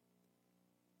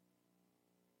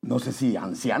 no sé si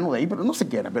anciano de ahí, pero no sé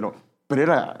qué era, pero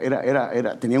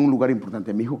tenía un lugar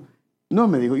importante. Me dijo, no,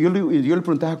 me dijo, yo le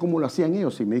preguntaba cómo lo hacían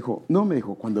ellos y me dijo,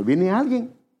 cuando viene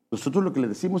alguien, nosotros lo que le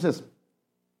decimos es,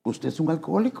 ¿usted es un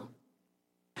alcohólico?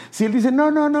 Si él dice, no,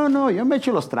 yo me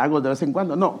echo los tragos de vez en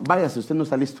cuando. No, váyase, usted no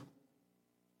está listo.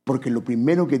 Porque lo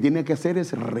primero que tiene que hacer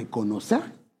es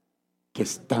reconocer que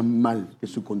está mal, que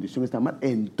su condición está mal,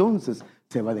 entonces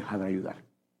se va a dejar de ayudar.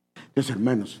 Entonces,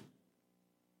 hermanos,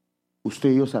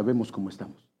 usted y yo sabemos cómo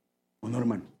estamos. ¿O no,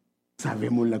 hermano?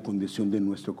 Sabemos la condición de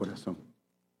nuestro corazón.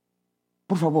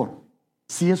 Por favor,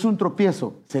 si es un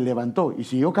tropiezo, se levantó y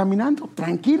siguió caminando,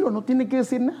 tranquilo, no tiene que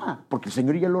decir nada, porque el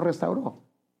Señor ya lo restauró.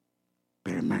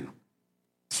 Pero, hermano,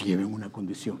 si lleva en una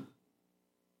condición,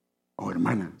 o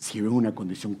hermana, si lleva en una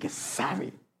condición que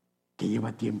sabe que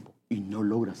lleva tiempo y no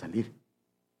logra salir,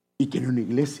 y tiene una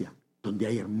iglesia donde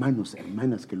hay hermanos,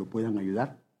 hermanas que lo puedan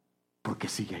ayudar, ¿por qué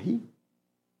sigue ahí?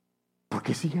 ¿Por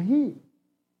qué sigue ahí?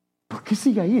 ¿Por qué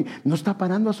sigue ahí? No está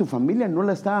parando a su familia, no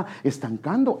la está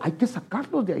estancando. Hay que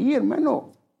sacarlos de ahí,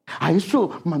 hermano. A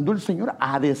eso mandó el Señor,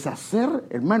 a deshacer,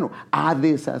 hermano, a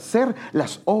deshacer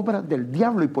las obras del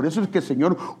diablo. Y por eso es que el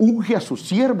Señor unge a sus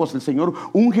siervos, el Señor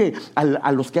unge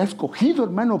a los que ha escogido,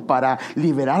 hermano, para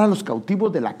liberar a los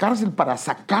cautivos de la cárcel, para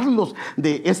sacarlos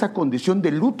de esa condición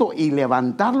de luto y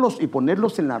levantarlos y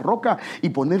ponerlos en la roca y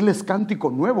ponerles cántico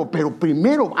nuevo. Pero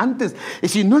primero, antes,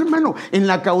 si no, hermano, en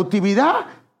la cautividad,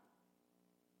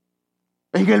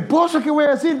 en el pozo, ¿qué voy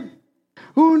a decir?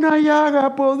 Una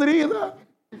llaga podrida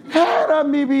era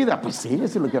mi vida. Pues sí, eso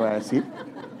es lo que va a decir.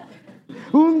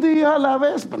 Un día a la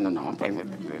vez. Pues no,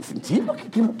 sí,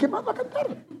 ¿qué más va a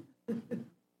cantar?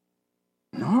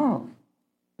 No.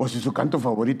 O si su canto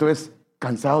favorito es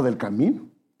Cansado del Camino.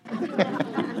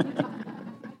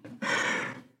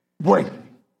 Bueno,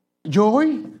 yo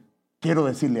hoy quiero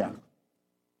decirle algo.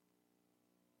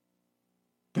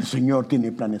 Que el Señor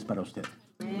tiene planes para usted,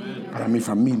 para mi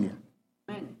familia.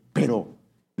 Pero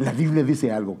la Biblia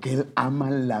dice algo, que Él ama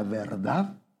la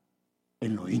verdad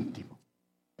en lo íntimo.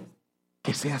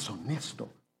 Que seas honesto,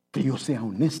 que yo sea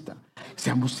honesta,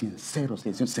 seamos sinceros y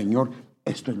decir, Señor,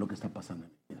 esto es lo que está pasando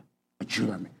en mi vida.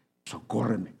 Ayúdame,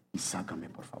 socórreme y sácame,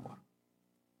 por favor.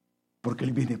 Porque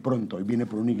Él viene pronto, Él viene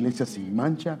por una iglesia sin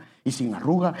mancha y sin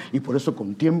arruga, y por eso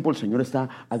con tiempo el Señor está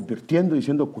advirtiendo,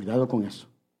 diciendo, cuidado con eso,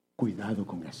 cuidado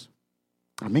con eso.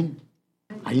 Amén.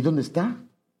 Ahí donde está,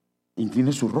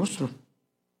 incline su rostro.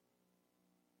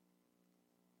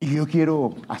 Y yo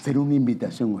quiero hacer una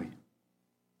invitación hoy.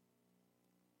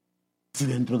 Si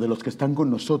dentro de los que están con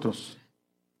nosotros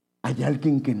hay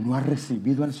alguien que no ha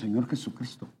recibido al Señor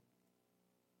Jesucristo,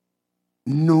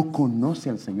 no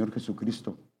conoce al Señor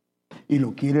Jesucristo y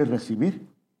lo quiere recibir,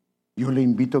 yo le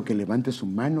invito a que levante su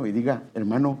mano y diga,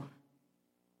 hermano,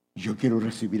 yo quiero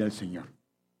recibir al Señor.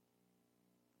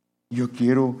 Yo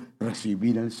quiero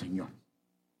recibir al Señor.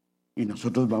 Y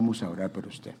nosotros vamos a orar por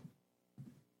usted.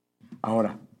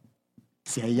 Ahora,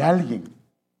 si hay alguien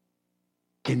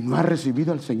que no ha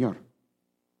recibido al Señor,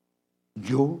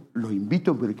 yo lo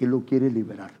invito porque Él lo quiere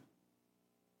liberar.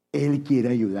 Él quiere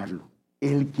ayudarlo.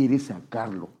 Él quiere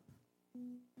sacarlo.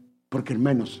 Porque,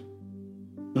 hermanos,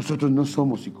 nosotros no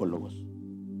somos psicólogos.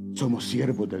 Somos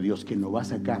siervos de Dios. Quien lo va a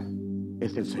sacar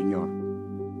es el Señor.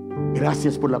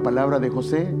 Gracias por la palabra de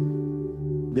José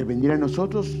de venir a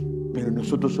nosotros, pero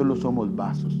nosotros solo somos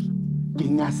vasos.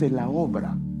 Quien hace la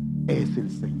obra es el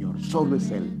Señor, solo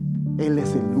es Él. Él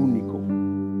es el único.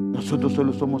 Nosotros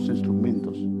solo somos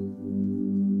instrumentos.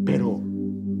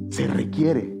 se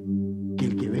requiere que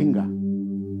el que venga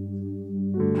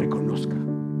reconozca.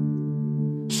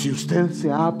 Si usted se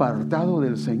ha apartado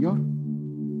del Señor,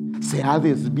 se ha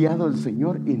desviado del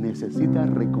Señor y necesita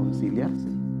reconciliarse,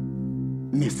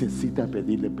 necesita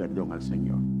pedirle perdón al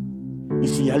Señor. Y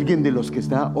si alguien de los que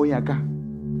está hoy acá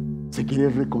se quiere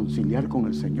reconciliar con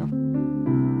el Señor,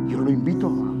 yo lo invito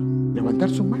a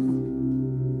levantar su mano.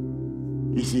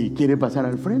 Y si quiere pasar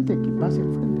al frente, que pase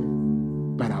al frente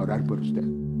para orar por usted.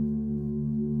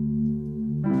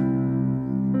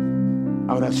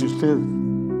 Ahora, si usted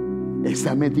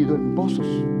está metido en pozos,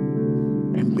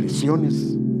 en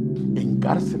prisiones, en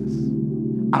cárceles,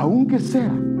 aunque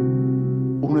sea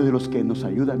uno de los que nos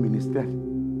ayuda a ministrar,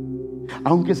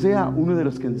 aunque sea uno de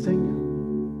los que enseña,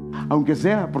 aunque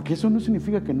sea, porque eso no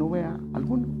significa que no vea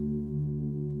alguno.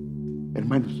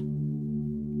 Hermanos,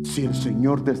 si el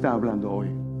Señor te está hablando hoy,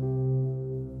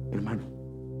 hermano,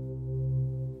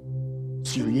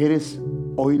 si oyeres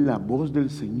hoy la voz del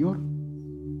Señor,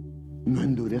 no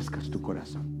endurezcas tu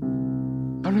corazón,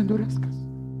 no lo endurezcas,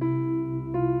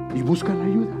 y busca la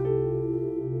ayuda,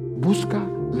 busca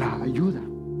la ayuda,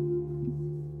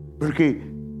 porque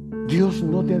Dios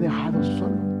no te ha dejado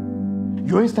solo.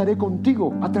 Yo estaré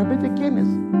contigo. ¿A través de quiénes?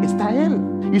 Está Él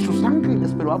y sus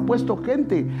ángeles, pero ha puesto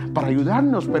gente para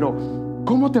ayudarnos. Pero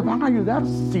 ¿cómo te van a ayudar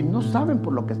si no saben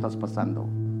por lo que estás pasando?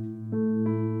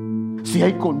 Si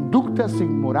hay conductas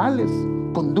inmorales,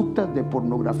 conductas de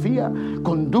pornografía,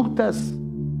 conductas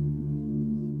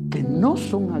que no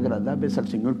son agradables al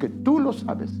Señor, que tú lo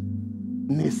sabes,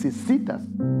 necesitas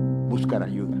buscar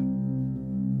ayuda.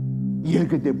 Y el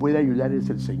que te puede ayudar es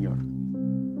el Señor.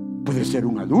 Puede ser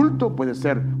un adulto, puede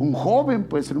ser un joven,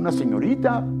 puede ser una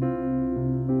señorita,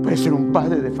 puede ser un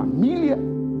padre de familia,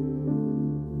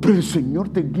 pero el Señor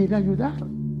te quiere ayudar.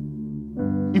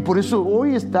 Y por eso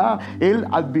hoy está Él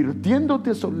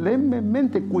advirtiéndote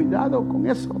solemnemente: cuidado con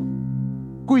eso,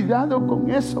 cuidado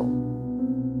con eso.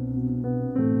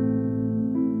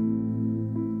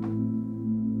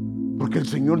 Porque el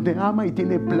Señor te ama y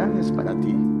tiene planes para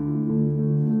ti.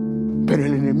 Pero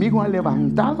el enemigo ha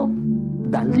levantado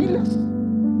Dalilas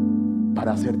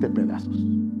para hacerte pedazos.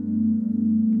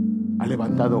 Ha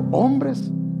levantado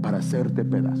hombres para hacerte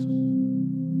pedazos,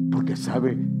 porque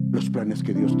sabe los planes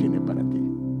que Dios tiene para ti.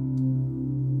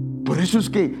 Por eso es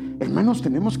que, hermanos,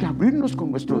 tenemos que abrirnos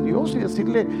con nuestro Dios y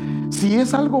decirle: si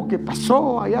es algo que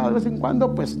pasó allá de vez en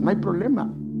cuando, pues no hay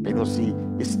problema. Pero si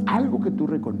es algo que tú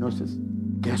reconoces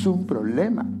que es un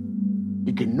problema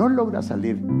y que no logras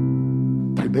salir,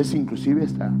 tal vez inclusive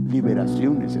esta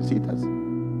liberación necesitas.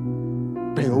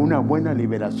 Pero una buena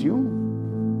liberación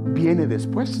viene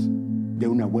después de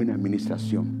una buena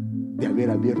administración, de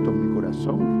haber abierto mi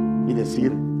corazón y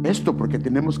decir esto, porque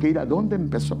tenemos que ir a dónde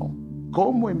empezó,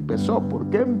 cómo empezó, por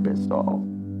qué empezó,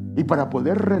 y para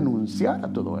poder renunciar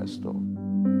a todo esto.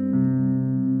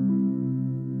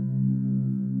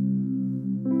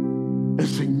 El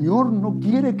Señor no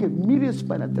quiere que mires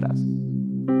para atrás.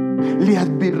 Le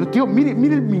advirtió, mire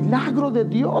el milagro de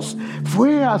Dios.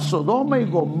 Fue a Sodoma y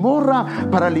Gomorra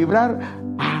para librar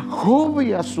a Job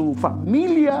y a su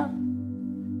familia,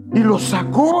 y lo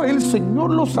sacó, el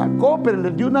Señor lo sacó, pero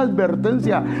les dio una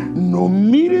advertencia: no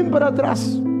miren para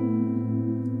atrás.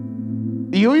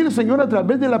 Y hoy el Señor, a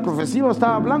través de la profecía,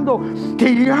 estaba hablando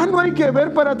que ya no hay que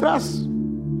ver para atrás.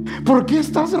 ¿Por qué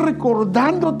estás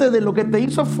recordándote de lo que te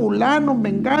hizo fulano,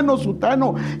 mengano,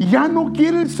 sutano? Ya no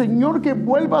quiere el Señor que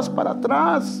vuelvas para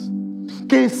atrás,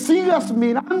 que sigas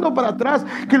mirando para atrás,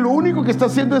 que lo único que está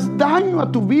haciendo es daño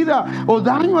a tu vida o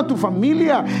daño a tu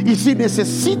familia. Y si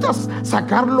necesitas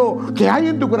sacar lo que hay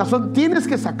en tu corazón, tienes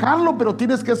que sacarlo, pero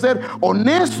tienes que ser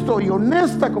honesto y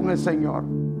honesta con el Señor,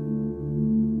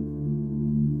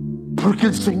 porque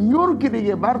el Señor quiere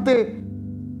llevarte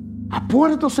a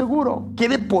puerto seguro,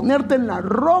 quiere ponerte en la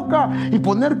roca y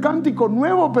poner cántico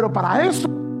nuevo. Pero para eso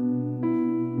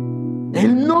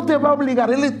Él no te va a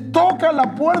obligar. Él le toca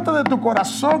la puerta de tu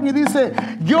corazón y dice: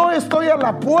 yo estoy a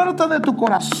la puerta de tu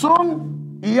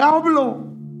corazón y hablo.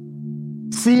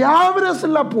 Si abres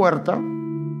la puerta,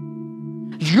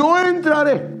 yo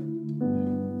entraré,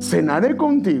 cenaré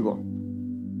contigo,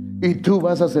 y tú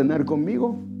vas a cenar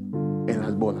conmigo en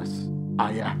las bodas,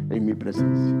 allá en mi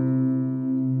presencia.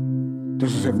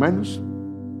 Entonces, hermanos,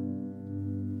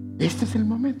 este es el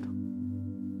momento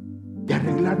de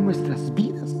arreglar nuestras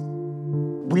vidas.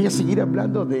 Voy a seguir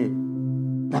hablando de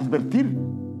advertir,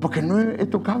 porque no he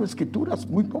tocado escrituras,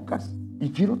 muy pocas, y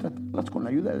quiero tratarlas con la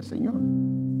ayuda del Señor.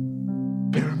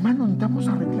 Pero, hermanos, necesitamos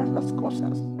arreglar las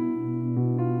cosas.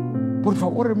 Por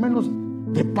favor, hermanos,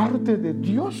 de parte de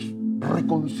Dios,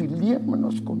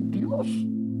 reconciliémonos con Dios.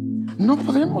 No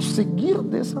podemos seguir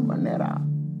de esa manera.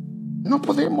 No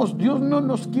podemos, Dios no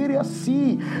nos quiere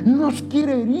así, no nos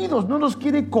quiere heridos, no nos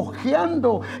quiere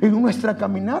cojeando en nuestra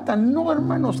caminata. No,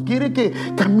 hermanos, quiere que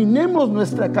caminemos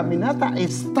nuestra caminata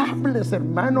estables,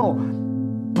 hermano.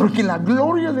 Porque la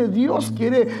gloria de Dios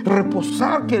quiere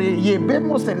reposar, que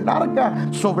llevemos el arca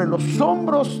sobre los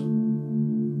hombros,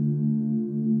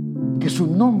 que su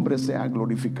nombre sea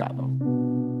glorificado.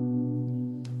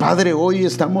 Padre, hoy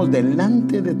estamos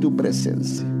delante de tu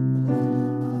presencia.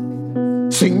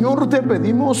 Señor, te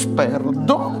pedimos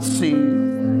perdón si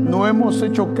no hemos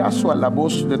hecho caso a la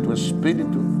voz de tu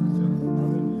Espíritu.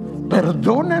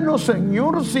 Perdónanos,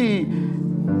 Señor, si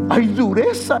hay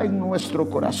dureza en nuestro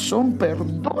corazón.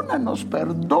 Perdónanos.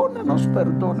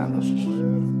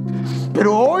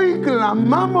 Pero hoy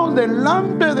clamamos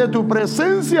delante de tu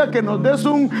presencia que nos des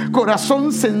un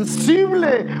corazón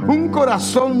sensible, un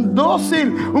corazón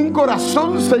dócil, un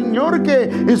corazón, Señor, que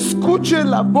escuche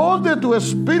la voz de tu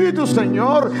Espíritu,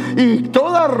 Señor. Y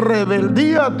toda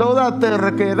rebeldía, toda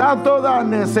terquedad, toda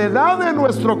necedad de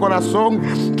nuestro corazón,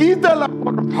 quítala,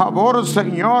 por favor,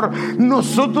 Señor.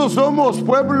 Nosotros somos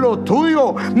pueblo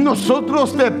tuyo,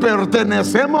 nosotros te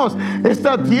pertenecemos.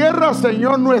 Esta tierra,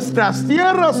 Señor, nuestras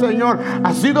tierras, Señor,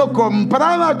 ha sido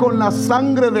comprada con la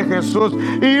sangre de Jesús.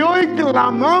 Y hoy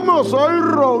clamamos, hoy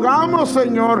rogamos,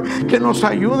 Señor, que nos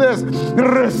ayudes.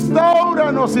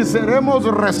 Restáuranos y seremos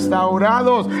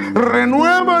restaurados.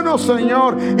 Renuévanos,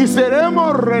 Señor, y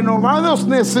seremos renovados.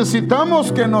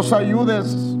 Necesitamos que nos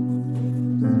ayudes.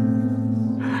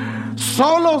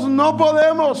 Solos no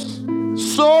podemos,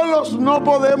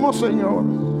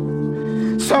 Señor.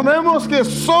 Sabemos que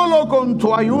solo con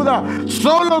tu ayuda,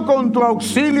 solo con tu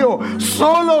auxilio,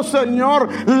 solo, Señor,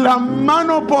 la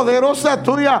mano poderosa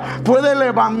tuya puede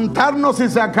levantarnos y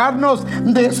sacarnos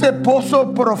de ese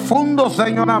pozo profundo,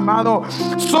 Señor amado.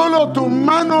 Solo tu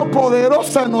mano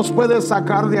poderosa nos puede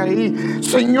sacar de ahí.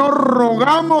 Señor,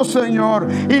 rogamos, Señor,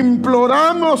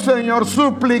 imploramos, Señor,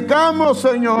 suplicamos,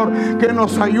 Señor, que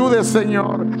nos ayudes,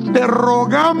 Señor. Te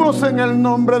rogamos en el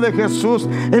nombre de Jesús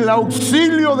el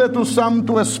auxilio de tu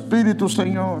Santo Espíritu,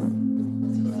 Señor.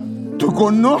 Tú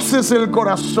conoces el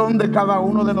corazón de cada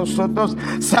uno de nosotros.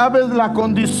 Sabes la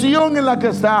condición en la que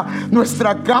está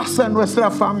nuestra casa, nuestra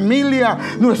familia,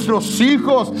 nuestros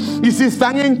hijos. Y si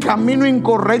están en camino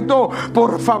incorrecto,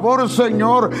 por favor,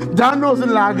 Señor, danos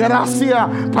la gracia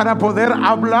para poder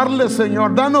hablarles,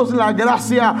 Señor. Danos la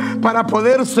gracia para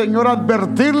poder, Señor,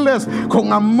 advertirles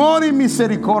con amor y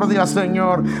misericordia,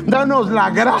 Señor. Danos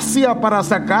la gracia para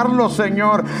sacarlos,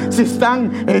 Señor. Si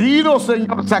están heridos,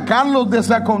 Señor, sacarlos de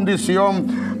esa condición,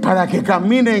 para que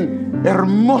caminen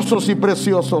hermosos y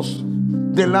preciosos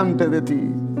delante de ti.